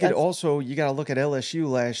 I think it also, you got to look at LSU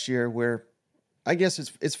last year, where I guess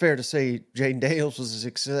it's fair to say Jaden Daniels was a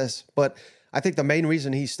success, but I think the main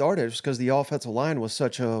reason he started was because the offensive line was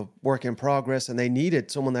such a work in progress, and they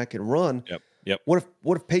needed someone that could run. Yep.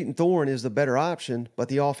 What if Peyton Thorne is the better option, but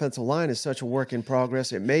the offensive line is such a work in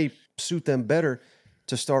progress? It may suit them better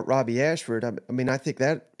to start Robbie Ashford. I mean, I think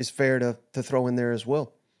that is fair to throw in there as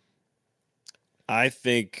well. I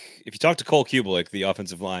think if you talk to Cole Kubelik, the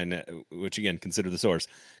offensive line, which again, consider the source,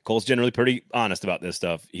 Cole's generally pretty honest about this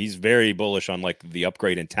stuff. He's very bullish on like the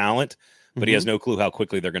upgrade in talent, but he has no clue how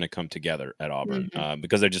quickly they're going to come together at Auburn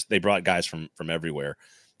because they brought guys from everywhere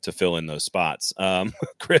to fill in those spots.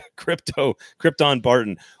 Krypton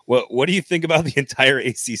Barton, what do you think about the entire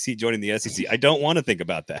ACC joining the SEC? I don't want to think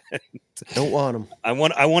about that. Don't want them. I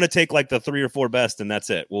want to take like the 3 or 4 best, and that's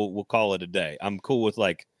it. We'll call it a day. I'm cool with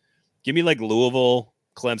like, give me like Louisville,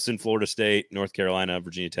 Clemson, Florida State, North Carolina,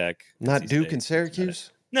 Virginia Tech. Not NC Duke State, and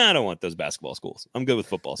Syracuse? No, I don't want those basketball schools. I'm good with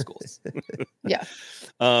football schools. Yeah.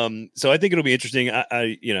 So I think it'll be interesting.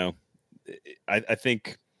 I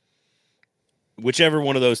think whichever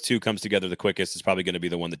one of those two comes together the quickest is probably going to be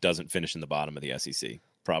the one that doesn't finish in the bottom of the SEC.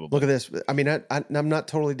 Probably. Look at this. I mean, I'm not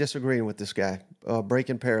totally disagreeing with this guy.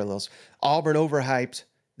 Breaking parallels. Auburn overhyped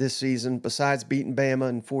this season. Besides beating Bama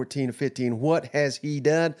in 14-15, what has he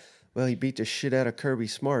done? Well, he beat the shit out of Kirby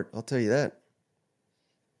Smart. I'll tell you that.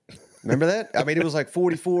 Remember that? I mean, it was like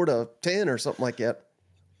 44-10 or something like that.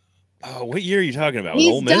 Oh, what year are you talking about?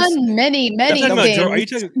 He's done many things. Are you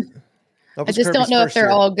talking? I just don't know if they're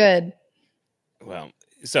all good. Well,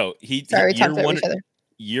 so we talked over each other.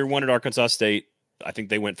 Year one at Arkansas State, I think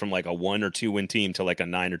they went from like a 1 or 2 win team to like a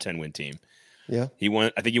 9 or 10 win team. Yeah,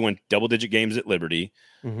 I think he won double-digit games at Liberty.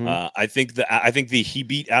 Mm-hmm. I think the he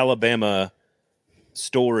beat Alabama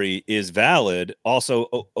story is valid.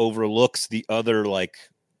 Also overlooks the other like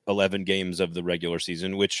 11 games of the regular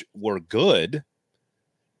season, which were good.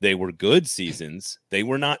 They were good seasons. They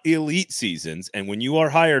were not elite seasons. And when you are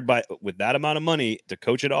hired with that amount of money to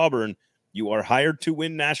coach at Auburn, you are hired to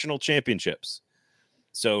win national championships.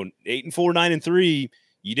 So 8-4, 9-3.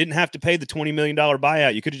 You didn't have to pay the $20 million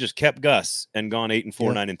buyout. You could have just kept Gus and gone 8-4,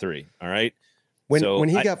 9-3. All right. When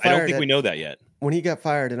he got fired, I don't think we know that yet. When he got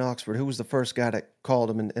fired in Oxford, who was the first guy that called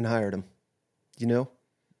him and hired him? Do you know?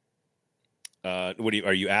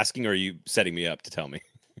 Are you asking, or are you setting me up to tell me?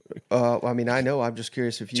 I mean, I know. I'm just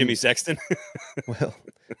curious if you. Jimmy Sexton. Well,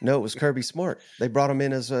 no, it was Kirby Smart. They brought him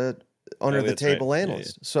in as a under the table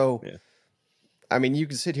analyst. Yeah. So, I mean, you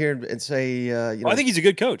can sit here and say, I think he's a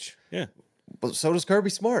good coach. Yeah. But so does Kirby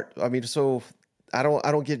Smart. I mean, so I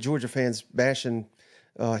don't get Georgia fans bashing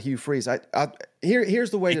Hugh Freeze.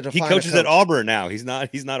 Here's the way to define. He coaches at Auburn now. He's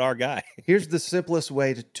not our guy. Here's the simplest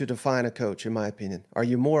way to define a coach, in my opinion. Are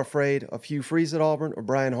you more afraid of Hugh Freeze at Auburn or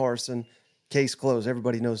Brian Harsin? Case closed.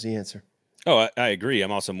 Everybody knows the answer. Oh, I agree.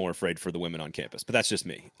 I'm also more afraid for the women on campus, but that's just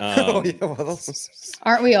me. Aren't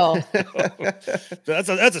we all? That's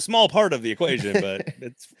a small part of the equation, but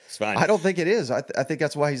it's fine. I don't think it is. I think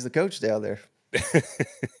that's why he's the coach down there.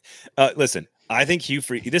 Listen, I think Hugh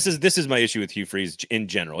Freeze. This is my issue with Hugh Freeze in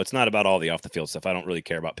general. It's not about all the off the field stuff. I don't really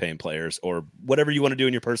care about paying players or whatever you want to do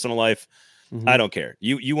in your personal life. Mm-hmm. I don't care.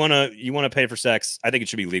 You want to pay for sex? I think it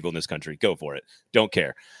should be legal in this country. Go for it. Don't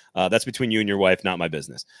care. That's between you and your wife, not my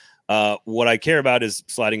business. What I care about is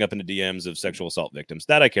sliding up into DMs of sexual assault victims.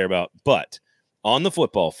 That I care about. But on the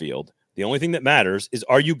football field, the only thing that matters is,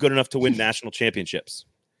 are you good enough to win national championships?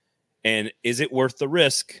 And is it worth the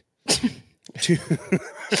risk to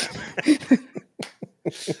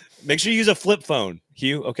make sure you use a flip phone,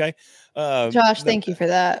 Hugh? Okay. Josh, thank you for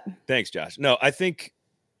that. Thanks, Josh. No, I think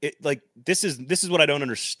this is what I don't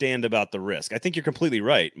understand about the risk. I think you're completely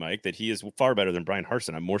right, Mike, that he is far better than Brian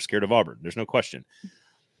Harsin. I'm more scared of Auburn. There's no question.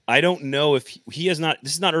 I don't know if he is not.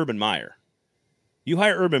 This is not Urban Meyer. You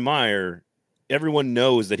hire Urban Meyer, everyone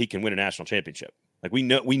knows that he can win a national championship. Like we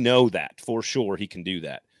know that for sure he can do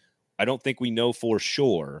that. I don't think we know for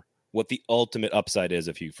sure what the ultimate upside is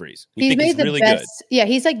of Hugh Freeze. He's made the really best. Good. Yeah,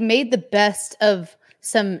 he's like made the best of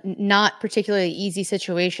some not particularly easy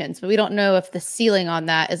situations, but we don't know if the ceiling on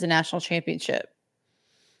that is a national championship.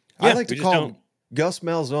 Yeah, I like to call him Gus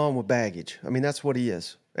Malzahn with baggage. I mean, that's what he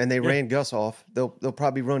is. And they ran Gus off. They'll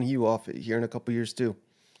probably run Hugh off here in a couple years too.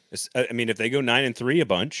 I mean, if they go 9-3 a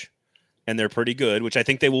bunch, and they're pretty good, which I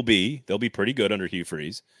think they will be, they'll be pretty good under Hugh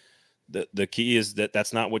Freeze. The key is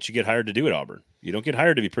that's not what you get hired to do at Auburn. You don't get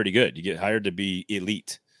hired to be pretty good. You get hired to be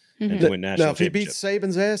elite. and to win national Now, if he beats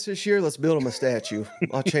championships. Saban's ass this year, let's build him a statue.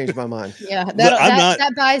 I'll change my mind. Yeah, I'm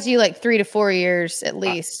that buys you like 3 to 4 years at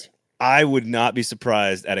least. I would not be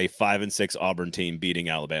surprised at a 5-6 Auburn team beating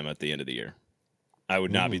Alabama at the end of the year. I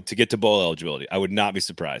would not be, to get to bowl eligibility. I would not be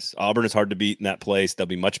surprised. Auburn is hard to beat in that place. They'll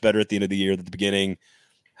be much better at the end of the year than at the beginning.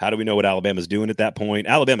 How do we know what Alabama's doing at that point?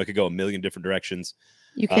 Alabama could go a million different directions.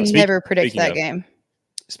 You can never predict that game.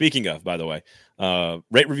 Speaking of, by the way,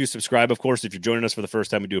 rate, review, subscribe, of course. If you're joining us for the first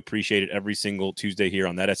time, we do appreciate it every single Tuesday here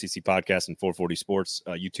on that SEC podcast and 440 Sports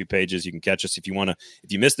YouTube pages. You can catch us if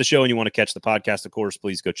you missed the show and you want to catch the podcast, of course,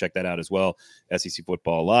 please go check that out as well. SEC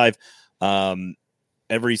Football Live.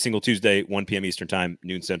 Every single Tuesday, 1 p.m. Eastern Time,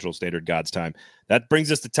 noon Central Standard God's Time. That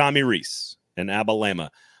brings us to Tommy Rees and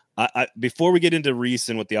Alabama. Before we get into Rees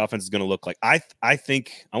and what the offense is going to look like, I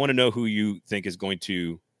want to know who you think is going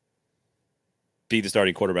to be the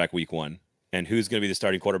starting quarterback week 1 and who's going to be the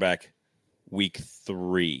starting quarterback week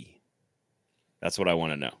 3. That's what I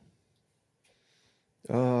want to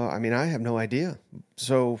know. I mean, I have no idea.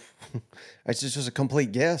 So it's just a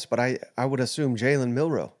complete guess, but I would assume Jalen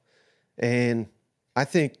Milroe. And I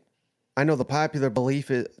know the popular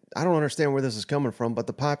belief is, I don't understand where this is coming from, but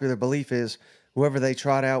the popular belief is whoever they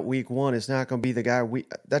trot out week 1 is not going to be the guy.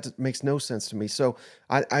 That makes no sense to me. So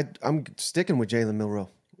I'm sticking with Jalen Milroe.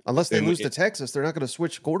 Unless they lose to Texas, they're not going to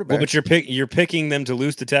switch quarterbacks. Well, but you're picking them to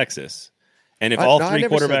lose to Texas. And if all three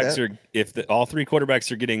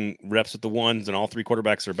quarterbacks are getting reps with the ones and all 3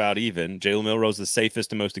 quarterbacks are about even, Jalen Milroe's the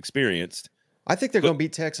safest and most experienced. I think they're going to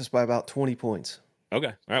beat Texas by about 20 points. Okay.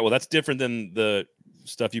 All right. Well, that's different than the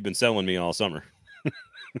stuff you've been selling me all summer.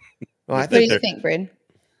 What do you think, Braden?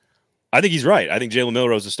 I think he's right. I think Jalen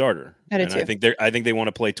Milroe's a starter. I do too. I think they want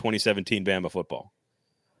to play 2017 Bama football.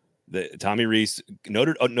 Tommy Rees,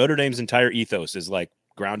 Notre Dame's entire ethos is like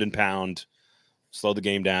ground and pound, slow the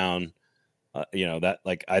game down. I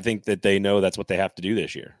think that they know that's what they have to do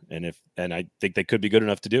this year. And I think they could be good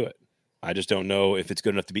enough to do it. I just don't know if it's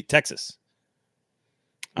good enough to beat Texas.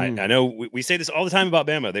 I know we say this all the time about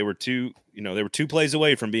Bama. They were 2 plays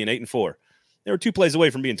away from being 8-4. They were 2 plays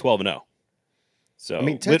away from being 12-0. So I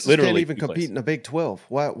mean, Texas can't even compete in the Big 12.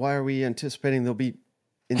 Why are we anticipating they'll be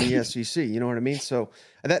in the SEC? You know what I mean? So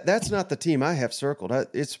that's not the team I have circled.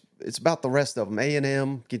 It's about the rest of them: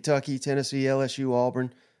 A&M, Kentucky, Tennessee, LSU,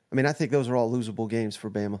 Auburn. I mean, I think those are all losable games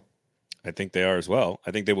for Bama. I think they are as well.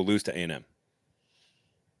 I think they will lose to A&M.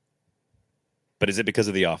 But is it because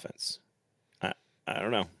of the offense? I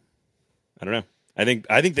don't know. I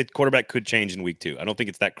think the quarterback could change in week 2. I don't think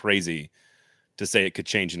it's that crazy to say it could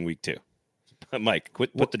change in week 2. Mike,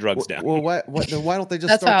 put the drugs down. Well, why don't they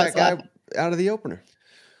just start that guy out of the opener?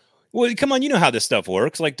 Well, come on, you know how this stuff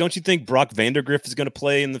works. Like, don't you think Brock Vandergriff is going to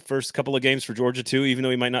play in the first couple of games for Georgia too, even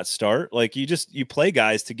though he might not start? Like, you play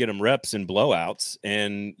guys to get them reps and blowouts,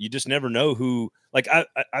 and you just never know who. Like,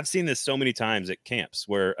 I've seen this so many times at camps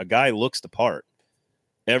where a guy looks the part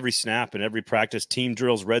every snap and every practice, team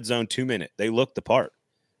drills, red zone, 2-minute. They look the part,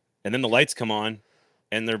 and then the lights come on,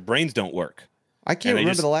 and their brains don't work. I can't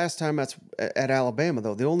remember the last time that's at Alabama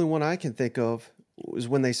though. The only one I can think of was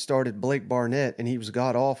when they started Blake Barnett and he was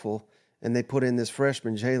god awful, and they put in this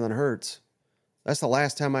freshman Jalen Hurts. That's the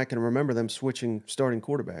last time I can remember them switching starting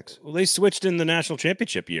quarterbacks. Well, they switched in the national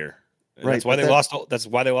championship year. Right, that's why they lost. That's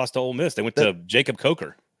why they lost to Ole Miss. They went to Jacob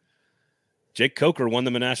Coker. Jake Coker won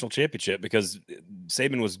them a national championship because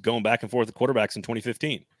Saban was going back and forth with quarterbacks in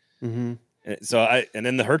 2015. Mm-hmm. So and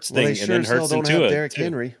then the Hurts thing, they sure and then Hurts don't and Tua. have Derrick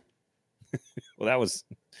Henry. Well, that was.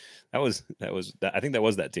 I think that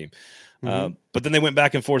was that team. Mm-hmm. But then they went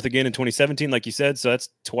back and forth again in 2017, like you said. So that's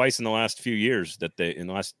twice in the last few years in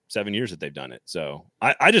the last 7 years that they've done it. So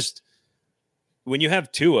I just, when you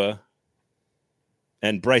have Tua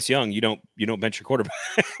and Bryce Young, you don't bench your quarterback.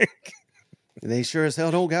 They sure as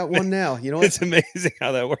hell don't got one now. You know, it's amazing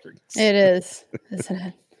how that works. It is, isn't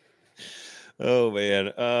it? Oh man.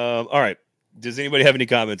 All right. Does anybody have any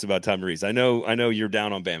comments about Tommy Rees? I know you're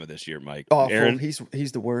down on Bama this year, Mike. Awful. Aaron? He's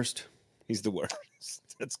the worst. He's the worst.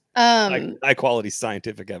 That's high quality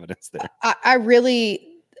scientific evidence there. I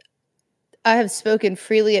have spoken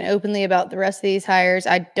freely and openly about the rest of these hires.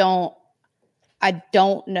 I don't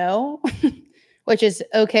know, which is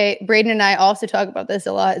okay. Braden and I also talk about this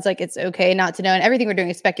a lot. It's like, it's okay not to know. And everything we're doing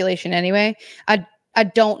is speculation anyway. I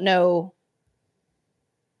don't know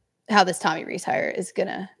how this Tommy Rees hire is going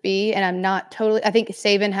to be. And I'm not totally, I think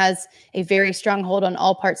Saban has a very strong hold on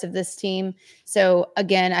all parts of this team. So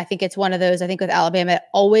again, I think it's one of those, I think with Alabama, it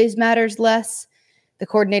always matters less. The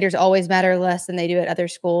coordinators always matter less than they do at other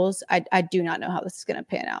schools. I do not know how this is going to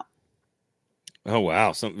pan out. Oh,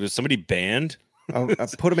 wow. Was somebody banned I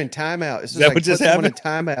put him in timeout. It's Is that like what just put someone in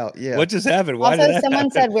happened? timeout. Yeah. What just happened? Why did Also, that someone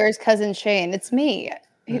happen? said, "Where's cousin Shane?" It's me.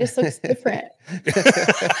 He just looks different.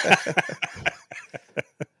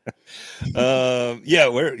 What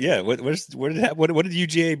did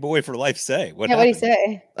UGA boy for life say? What Yeah, what do you happened?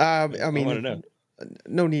 say? I I mean, want to know.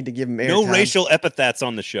 no need to give him No airtime. racial epithets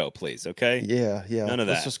on the show, please. Okay. Yeah. None of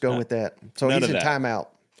Let's that. just go with that. So none he's of in that. timeout.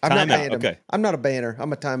 I'm Timeout, not banning him. okay. I'm not a banner.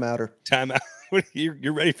 I'm a timeouter. Time out.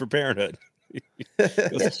 You're ready for parenthood.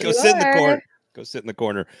 Yes, Go you sit in the are. corner. Go sit in the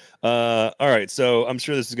corner. All right. So I'm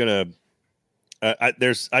sure this is gonna.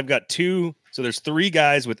 I've got two. So there's three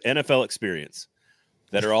guys with NFL experience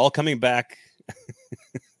that are all coming back.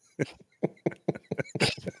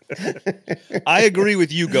 I agree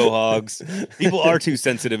with you, Go Hogs. People are too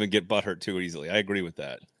sensitive and get butthurt too easily. I agree with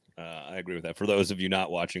that. For those of you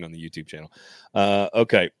not watching on the YouTube channel.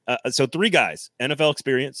 Okay. So three guys, NFL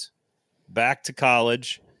experience, back to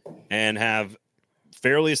college, and have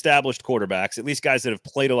fairly established quarterbacks, at least guys that have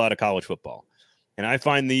played a lot of college football. And I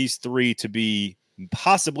find these three to be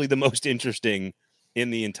possibly the most interesting in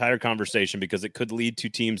the entire conversation because it could lead to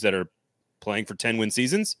teams that are playing for 10-win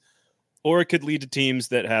seasons, or it could lead to teams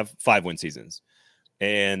that have 5-win seasons.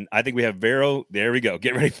 And I think we have Vero. There we go.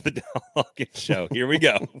 Get ready for the Dow Loggins show. Here we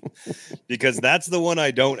go. Because that's the one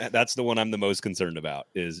that's the one I'm the most concerned about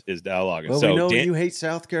is Dow Loggins. Well, so we know you hate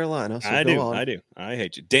South Carolina. So I do. I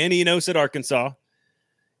hate you. Dan Enos at Arkansas.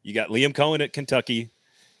 You got Liam Cohen at Kentucky.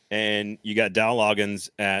 And you got Dow Loggins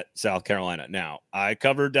at South Carolina. Now, I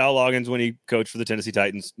covered Dow Loggins when he coached for the Tennessee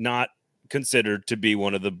Titans, not considered to be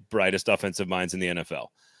one of the brightest offensive minds in the NFL.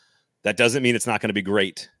 That doesn't mean it's not going to be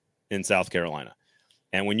great in South Carolina.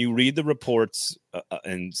 And when you read the reports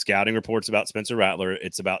and scouting reports about Spencer Rattler,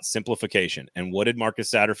 it's about simplification. And what did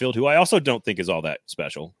Marcus Satterfield, who I also don't think is all that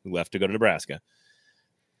special, who left to go to Nebraska,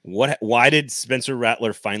 why did Spencer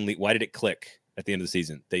Rattler why did it click at the end of the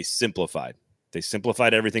season? They simplified. They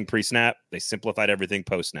simplified everything pre-snap. They simplified everything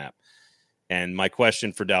post-snap. And my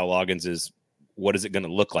question for Dow Loggins is, what is it going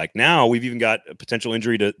to look like? Now we've even got a potential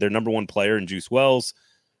injury to their number one player in Juice Wells.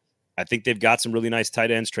 I think they've got some really nice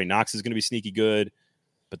tight ends. Trey Knox is going to be sneaky good,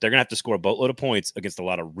 but they're going to have to score a boatload of points against a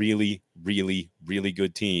lot of really, really, really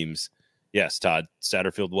good teams. Yes, Todd,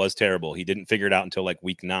 Satterfield was terrible. He didn't figure it out until like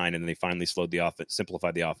week 9, and then they finally slowed the offense,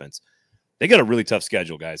 simplified the offense. They got a really tough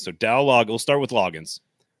schedule, guys. So we'll start with Loggins.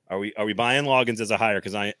 Are we buying Loggins as a hire?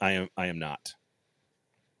 Because I am not.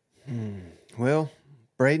 Well,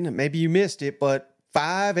 Braden, maybe you missed it, but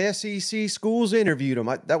 5 SEC schools interviewed him.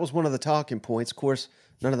 That was one of the talking points. Of course,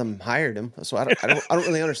 none of them hired him, so I don't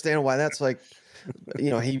really understand why that's like. He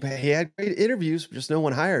had great interviews, just no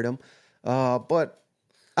one hired him. But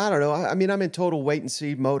I don't know. I mean, I'm in total wait and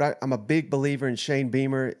see mode. I'm a big believer in Shane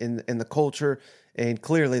Beamer in the culture. And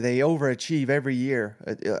clearly they overachieve every year.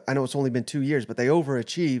 I know it's only been 2 years, but they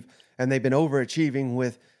overachieve, and they've been overachieving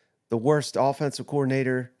with the worst offensive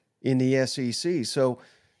coordinator in the SEC. So,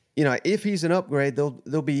 if he's an upgrade,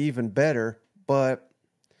 they'll be even better. But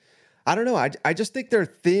I don't know. I just think they're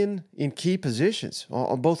thin in key positions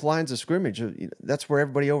on both lines of scrimmage. That's where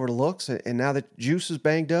everybody overlooks. And now that Juice is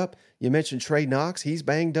banged up, you mentioned Trey Knox, he's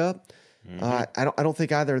banged up. Mm-hmm. I don't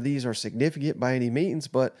think either of these are significant by any means,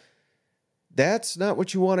 but that's not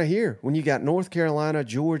what you want to hear when you got North Carolina,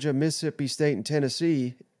 Georgia, Mississippi State, and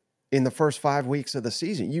Tennessee in the first 5 weeks of the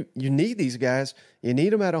season. You need these guys. You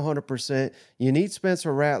need them at 100%. You need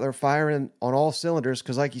Spencer Rattler firing on all cylinders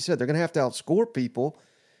because, like you said, they're going to have to outscore people.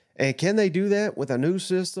 And can they do that with a new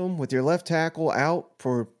system, with your left tackle out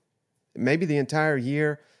for maybe the entire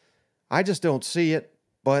year? I just don't see it.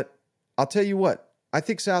 But I'll tell you what. I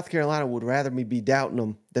think South Carolina would rather me be doubting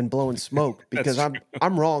them than blowing smoke because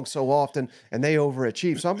I'm wrong so often and they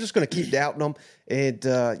overachieve. So I'm just going to keep doubting them, and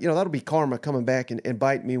that'll be karma coming back and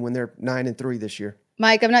bite me when they're 9-3 this year.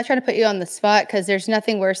 Mike, I'm not trying to put you on the spot because there's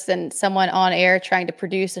nothing worse than someone on air trying to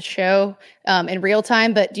produce a show in real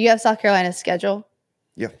time. But do you have South Carolina's schedule?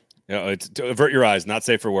 Yeah. It's to avert your eyes. Not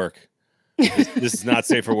safe for work. This is not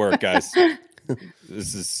safe for work, guys.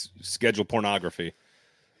 This is schedule pornography.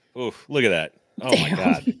 Oof! Look at that. Oh, damn. My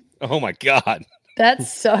God. Oh, my God. That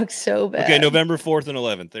sucks so bad. Okay, November 4th and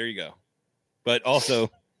 11th. There you go. But also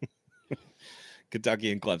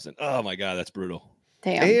Kentucky and Clemson. Oh, my God, that's brutal.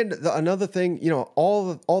 Damn. And another thing,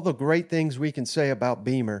 all the great things we can say about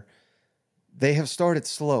Beamer, they have started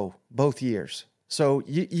slow both years. So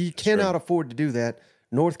you cannot afford to do that.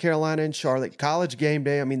 North Carolina and Charlotte, college game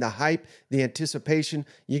day. I mean, the hype, the anticipation.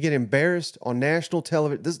 You get embarrassed on national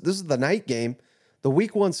television. This is the night game. The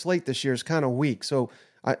week 1 slate this year is kind of weak, so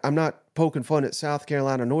I'm not poking fun at South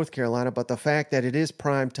Carolina, North Carolina, but the fact that it is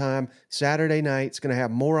prime time Saturday night, it's going to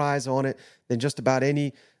have more eyes on it than just about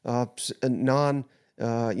any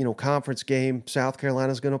conference game South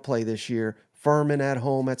Carolina's going to play this year. Furman at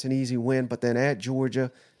home, that's an easy win, but then at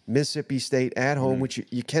Georgia, Mississippi State at home, which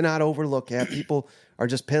you cannot overlook. People are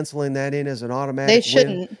just penciling that in as an automatic They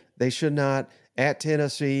shouldn't. win. They should not. At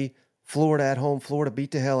Tennessee, Florida at home. Florida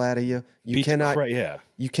beat the hell out of you. You cannot.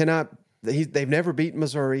 They've never beaten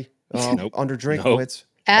Missouri under Drinkwitz.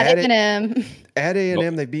 At A&M. At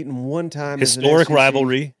A&M, they've beaten one time. Historic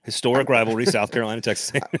rivalry. South Carolina,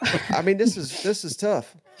 Texas. I mean, this is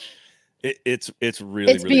tough. It's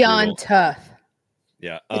really beyond brutal. Tough.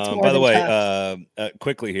 Yeah. By the way,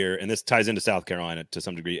 quickly here, and this ties into South Carolina to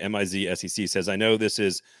some degree. MIZ SEC says, I know this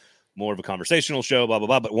is more of a conversational show, blah, blah,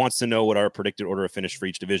 blah, but wants to know what our predicted order of finish for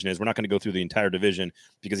each division is. We're not going to go through the entire division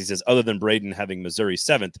because he says, other than Braden having Missouri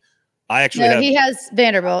 7th, he has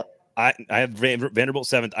Vanderbilt. I have Vanderbilt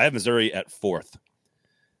 7th. I have Missouri at 4th.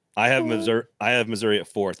 I have Missouri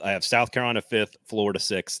at 4th. I have South Carolina 5th, Florida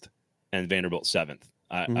 6th, and Vanderbilt 7th.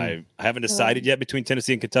 I haven't decided yet between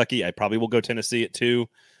Tennessee and Kentucky. I probably will go Tennessee at 2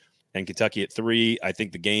 and Kentucky at 3. I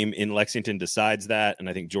think the game in Lexington decides that, and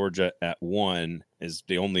I think Georgia at 1 is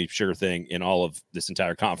the only sure thing in all of this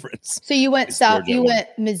entire conference. So you went South. You went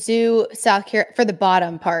Mizzou, South Carolina for the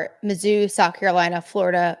bottom part. Mizzou, South Carolina,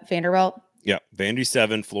 Florida, Vanderbilt. Yeah, Vandy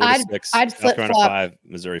 7, Florida 6, I'd South Carolina 5,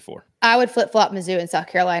 Missouri 4. I would flip flop Mizzou and South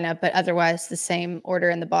Carolina, but otherwise the same order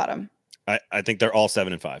in the bottom. I think they're all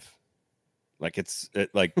 7 and 5. I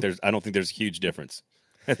don't think there's a huge difference.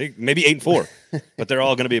 I think maybe 8 and 4, but they're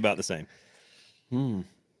all going to be about the same. Man,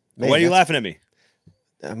 why are you laughing at me?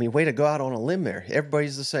 I mean, way to go out on a limb there.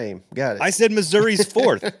 Everybody's the same. Got it. I said Missouri's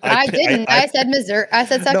 4th. I didn't. I said Missouri. I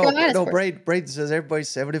said South Carolina's 4th. Braden says everybody's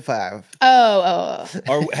 75. Oh.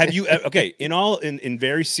 Have you? Okay. In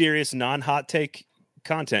very serious, non-hot take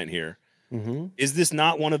content here, is this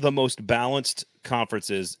not one of the most balanced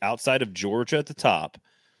conferences outside of Georgia at the top?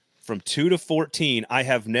 From 2 to 14, I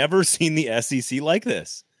have never seen the SEC like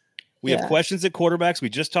this. We have questions at quarterbacks. We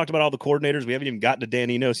just talked about all the coordinators. We haven't even gotten to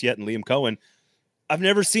Dan Enos yet and Liam Cohen. I've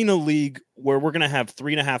never seen a league where we're going to have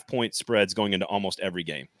 3.5 point spreads going into almost every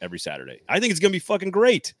game, every Saturday. I think it's going to be fucking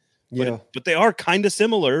great. But they are kind of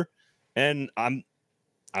similar, and I'm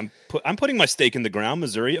putting my stake in the ground.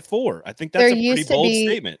 Missouri at 4. I think that's a pretty bold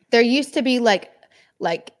statement. There used to be like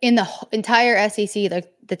in the entire SEC,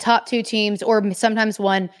 like the top 2 teams, or sometimes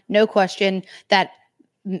one, no question, that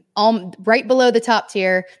right below the top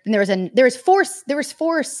tier. Then there was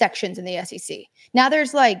 4 sections in the SEC. Now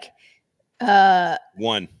there's like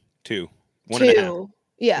 1, 2, 1.5.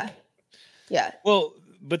 Yeah. Well,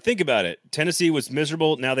 but think about it. Tennessee was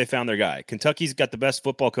miserable. Now they found their guy. Kentucky's got the best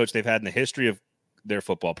football coach they've had in the history of their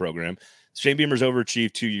football program. Shane Beamer's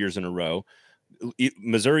overachieved 2 years in a row.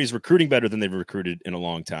 Missouri's recruiting better than they've recruited in a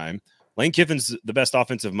long time. Lane Kiffin's the best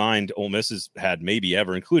offensive mind Ole Miss has had maybe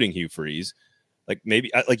ever, including Hugh Freeze.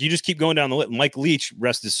 You just keep going down the list. Mike Leach,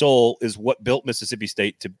 rest his soul, is what built Mississippi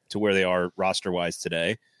State to where they are roster wise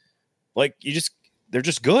today. They're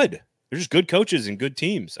just good. They're just good coaches and good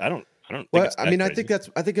teams. I don't think. Well, I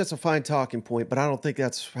think that's a fine talking point, but I don't think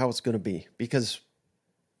that's how it's going to be because,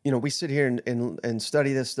 we sit here and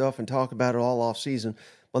study this stuff and talk about it all off season.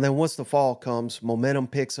 Well, then once the fall comes, momentum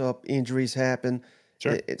picks up, injuries happen,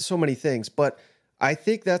 so many things. But I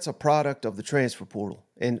think that's a product of the transfer portal,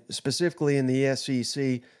 and specifically in the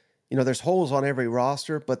SEC. There's holes on every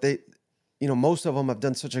roster, but most of them have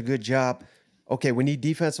done such a good job. Okay, we need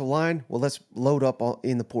defensive line. Well, let's load up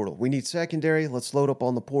in the portal. We need secondary. Let's load up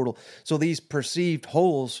on the portal. So these perceived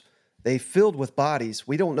holes, they filled with bodies.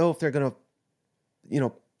 We don't know if they're going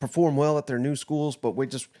to, perform well at their new schools, but we're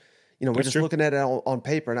just looking at it on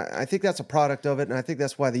paper. And I think that's a product of it. And I think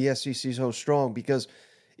that's why the SEC is so strong, because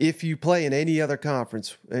if you play in any other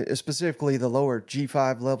conference, specifically the lower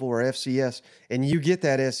G5 level or FCS, and you get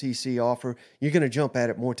that SEC offer, you're going to jump at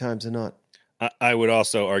it more times than not. I would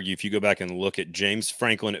also argue if you go back and look at James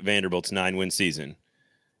Franklin at Vanderbilt's 9-win season,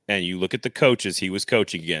 and you look at the coaches he was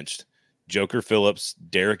coaching against, Joker Phillips,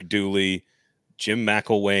 Derek Dooley, Jim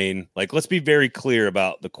McElwain, let's be very clear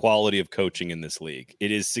about the quality of coaching in this league.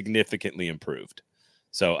 It is significantly improved.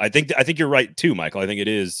 So I think you're right too, Michael. I think it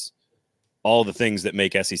is all the things that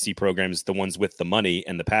make SEC programs, the ones with the money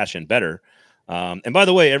and the passion, better. And by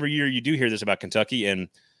the way, every year you do hear this about Kentucky, and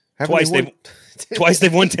twice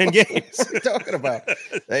they've won 10 games. What are you talking about?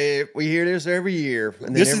 We hear this every year.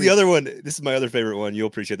 And this is the other one. This is my other favorite one. You'll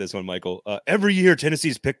appreciate this one, Michael. Every year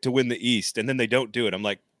Tennessee's picked to win the East, and then they don't do it. I'm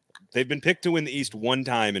like, they've been picked to win the East one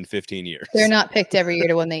time in 15 years. They're not picked every year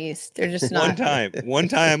to win the East. They're just not. One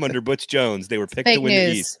time under Butch Jones, they were picked to win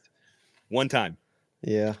the East. One time.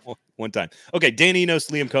 Yeah. One time. Okay, Dan Enos,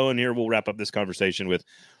 Liam Cohen here. We'll wrap up this conversation with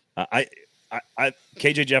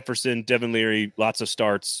KJ Jefferson, Devin Leary, lots of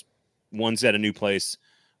starts. One's at a new place.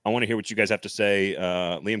 I want to hear what you guys have to say.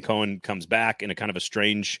 Liam Cohen comes back in a kind of a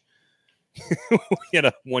strange he had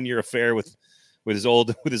a 1-year affair with his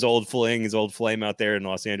old fling, his old flame out there in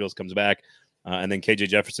Los Angeles, comes back. And then KJ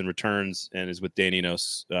Jefferson returns and is with Dan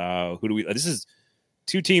Enos. This is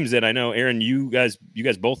two teams that I know, Aaron, you guys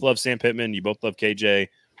both love Sam Pittman. You both love KJ.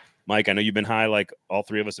 Mike, I know you've been high, like all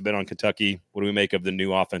three of us have been on Kentucky. What do we make of the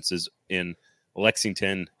new offenses in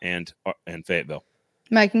Lexington and Fayetteville?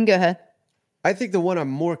 Mike, you can go ahead. I think the one I'm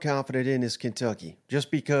more confident in is Kentucky,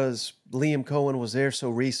 just because Liam Cohen was there so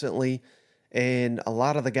recently, and a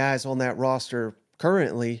lot of the guys on that roster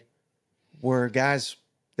currently were guys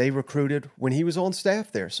they recruited when he was on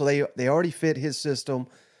staff there. So they already fit his system.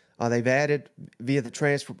 They've added via the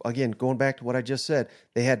transfer. Again, going back to what I just said,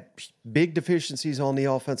 they had big deficiencies on the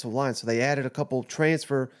offensive line. So they added a couple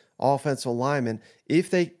transfer offensive linemen.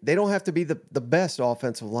 If they don't have to be the best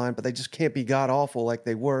offensive line, but they just can't be god-awful like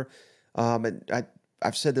they were. And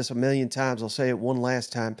I've said this a million times. I'll say it one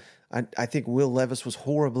last time. I think Will Levis was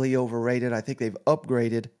horribly overrated. I think they've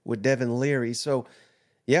upgraded with Devin Leary. So,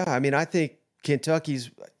 yeah, I mean, I think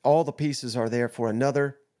Kentucky's all the pieces are there for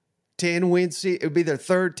another 10-win season. It would be their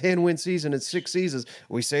third 10-win season in 6 seasons.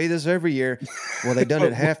 We say this every year. Well, they've done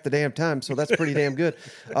it half the damn time, so that's pretty damn good.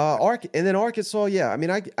 And then Arkansas, yeah. I mean,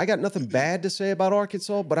 I got nothing bad to say about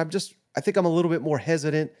Arkansas, but I think I'm a little bit more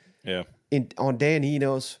hesitant on Dan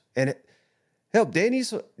Enos. And Dan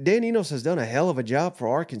Enos has done a hell of a job for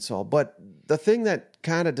Arkansas. But the thing that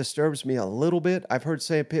kind of disturbs me a little bit, I've heard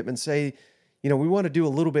Sam Pittman say, we want to do a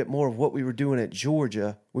little bit more of what we were doing at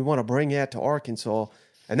Georgia. We want to bring that to Arkansas.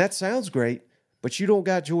 And that sounds great, but you don't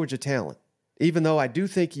got Georgia talent. Even though I do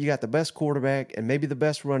think you got the best quarterback and maybe the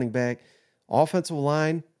best running back, offensive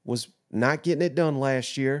line was not getting it done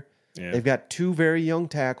last year. Yeah. They've got 2 very young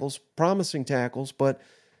tackles, promising tackles, but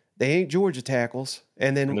they ain't Georgia tackles.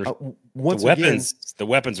 And then the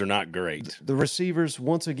weapons are not great. The receivers,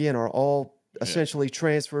 once again, are all essentially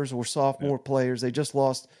transfers or sophomore players. They just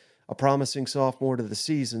lost a promising sophomore to the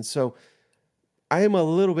season. So I am a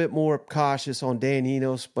little bit more cautious on Dan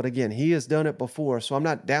Enos, but again, he has done it before, so I'm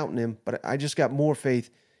not doubting him, but I just got more faith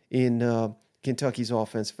in Kentucky's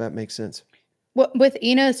offense, if that makes sense. Well, with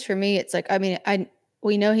Enos, for me, it's like, I mean,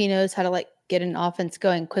 we know he knows how to get an offense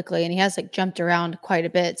going quickly, and he has jumped around quite a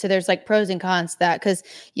bit. So there's pros and cons to that, because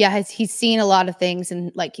he's seen a lot of things,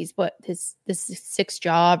 and he's this 6th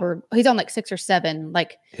job, or he's on 6 or 7.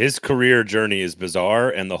 His career journey is bizarre,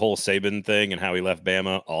 and the whole Saban thing and how he left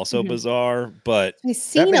Bama also bizarre. But he's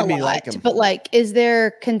seen a lot. But is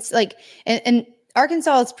there and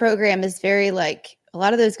Arkansas's program is very a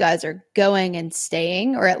lot of those guys are going and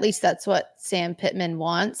staying, or at least that's what Sam Pittman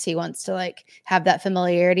wants. He wants to have that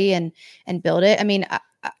familiarity and build it. I mean,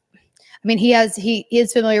 he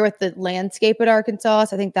is familiar with the landscape at Arkansas,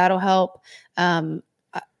 so I think that'll help. I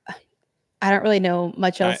don't really know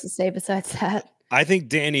much else to say besides that. I think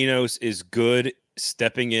Dan Enos is good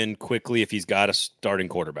stepping in quickly if he's got a starting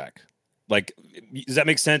quarterback. Does that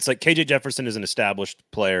make sense? KJ Jefferson is an established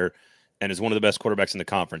player and is one of the best quarterbacks in the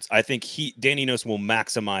conference. I think Dan Enos will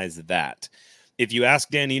maximize that. If you ask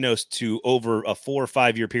Dan Enos to, over a 4 or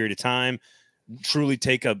 5 year period of time, truly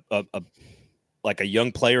take a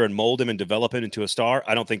young player and mold him and develop him into a star,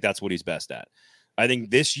 I don't think that's what he's best at. I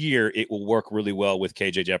think this year it will work really well with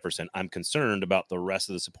KJ Jefferson. I'm concerned about the rest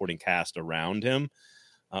of the supporting cast around him.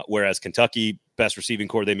 Whereas Kentucky, best receiving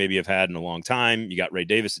core they maybe have had in a long time. You got Ray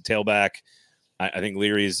Davis at tailback. I think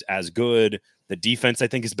Leary's as good. The defense, I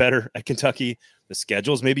think, is better at Kentucky. The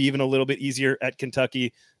schedule's maybe even a little bit easier at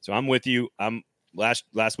Kentucky. So I'm with you.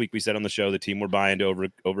 Last week we said on the show the team we're buying to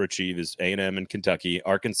overachieve is A&M and Kentucky.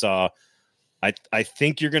 Arkansas, I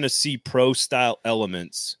think you're going to see pro-style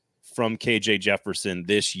elements from KJ Jefferson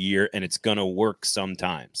this year, and it's going to work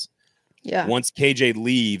sometimes. Yeah. Once KJ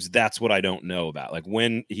leaves, that's what I don't know about.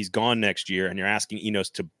 When he's gone next year and you're asking Enos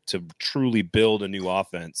to truly build a new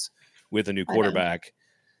offense with a new quarterback,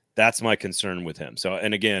 that's my concern with him. So,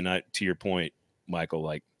 and again, to your point,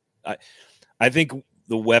 Michael, I think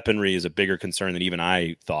the weaponry is a bigger concern than even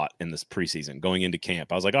I thought in this preseason going into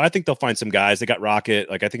camp. I was like, I think they'll find some guys. They got Rocket.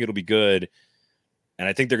 I think it'll be good. And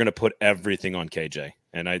I think they're going to put everything on KJ.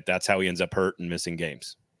 And that's how he ends up hurt and missing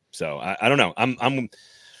games. So I don't know.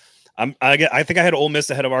 I think I had Ole Miss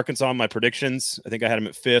ahead of Arkansas in my predictions. I think I had them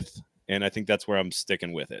at 5th, and I think that's where I'm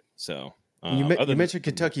sticking with it. So you mentioned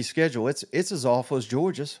Kentucky's schedule. It's as awful as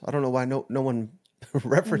Georgia's. I don't know why no one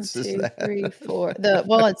references 1, 2, that. 3, 4.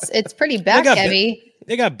 It's pretty back heavy.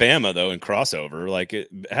 They got Bama though in crossover. Like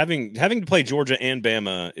having to play Georgia and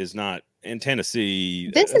Bama is not, and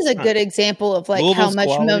Tennessee. This is a good example of like Louisville's how much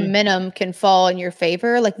quality. momentum can fall in your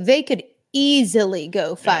favor. Like they could easily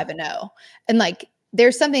go 5-0, and like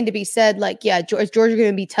there's something to be said. Like, yeah, is Georgia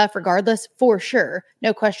going to be tough regardless? For sure,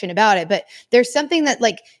 no question about it. But there's something that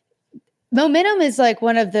like momentum is like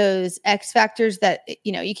one of those X factors that,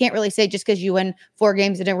 you know, you can't really say just because you win 4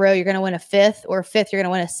 games in a row, you're going to win a 5th, or 5th, you're going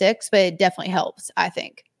to win a 6th, but it definitely helps, I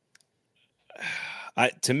think.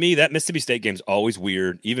 To me, that Mississippi State game's always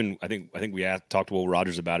weird. Even I think we talked to Will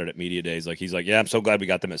Rogers about it at media days. Like he's like, yeah, I'm so glad we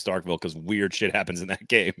got them at Starkville because weird shit happens in that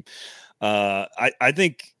game. I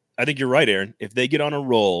think you're right, Aaron. If they get on a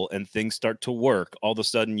roll and things start to work, all of a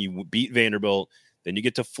sudden you beat Vanderbilt, then you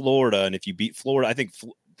get to Florida, and if you beat Florida, I think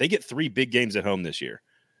they get 3 big games at home this year.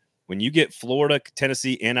 When you get Florida,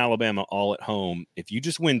 Tennessee, and Alabama all at home, if you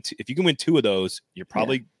just win, if you can win 2 of those, you're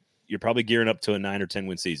probably gearing up to a 9 or 10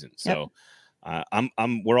 win season. So.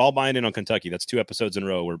 We're all buying in on Kentucky. That's 2 episodes in a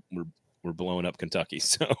row. We're blowing up Kentucky.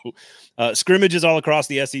 So scrimmages all across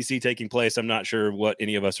the SEC taking place. I'm not sure what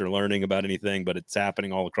any of us are learning about anything, but it's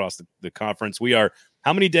happening all across the conference. We are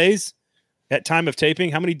how many days at time of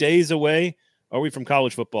taping? How many days away are we from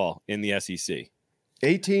college football in the SEC?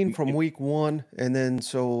 18 from week 1, and then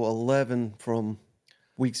so 11 from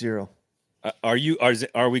week 0.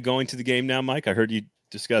 Are we going to the game now, Mike? I heard you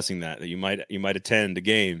discussing that you might attend a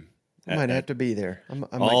game. I might have to be there.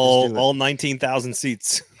 All 19,000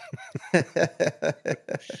 seats.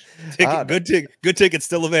 Good tickets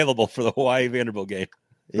still available for the Hawaii Vanderbilt game.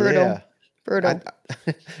 Brutal.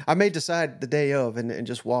 I may decide the day of and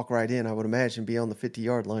just walk right in. I would imagine be on the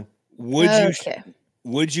 50-yard line.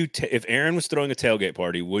 Would you if Aaron was throwing a tailgate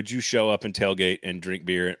party, would you show up and tailgate and drink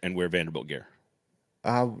beer and wear Vanderbilt gear?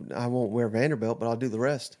 I won't wear Vanderbilt, but I'll do the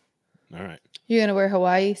rest. All right. You gonna wear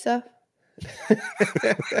Hawaii stuff?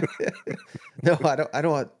 No, I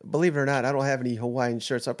don't. Believe it or not, I don't have any Hawaiian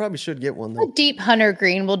shirts. I probably should get one though. A deep hunter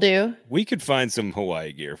green will do. We could find some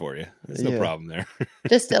Hawaii gear for you. There's no problem there.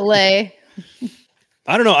 Just a lay.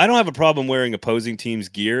 I don't know. I don't have a problem wearing opposing team's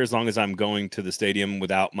gear as long as I'm going to the stadium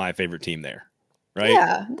without my favorite team there. Right?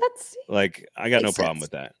 Yeah, that's like I got no problem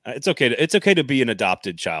with that. It's okay to be an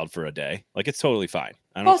adopted child for a day. Like it's totally fine.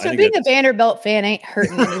 Also, being a Vanderbilt fan ain't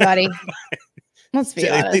hurting anybody. Let's be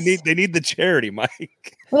honest. They need the charity,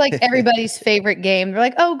 Mike. We're like everybody's favorite game. They're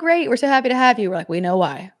like, "Oh, great! We're so happy to have you." We're like, "We know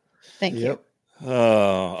why." Thank you.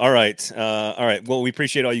 All right. Well, we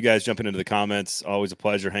appreciate all you guys jumping into the comments. Always a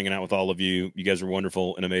pleasure hanging out with all of you. You guys are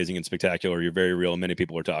wonderful and amazing and spectacular. You're very real, and many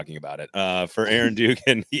people are talking about it. For Aaron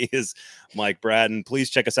Dugan, he is Mike Braden. Please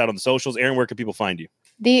check us out on the socials. Aaron, where can people find you?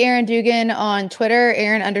 The Aaron Dugan on Twitter.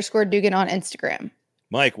 Aaron_Dugan on Instagram.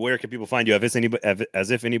 Mike, where can people find you?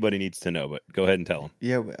 As if anybody needs to know, but go ahead and tell them.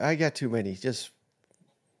 Yeah, I got too many. Just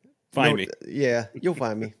find me. Yeah, you'll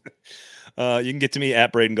find me. You can get to me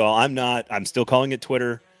at Braden Gall. I'm still calling it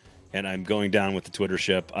Twitter, and I'm going down with the Twitter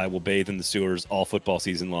ship. I will bathe in the sewers all football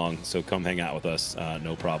season long, so come hang out with us.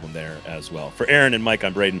 No problem there as well. For Aaron and Mike,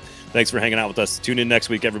 I'm Braden. Thanks for hanging out with us. Tune in next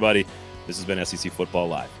week, everybody. This has been SEC Football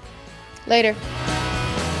Live. Later.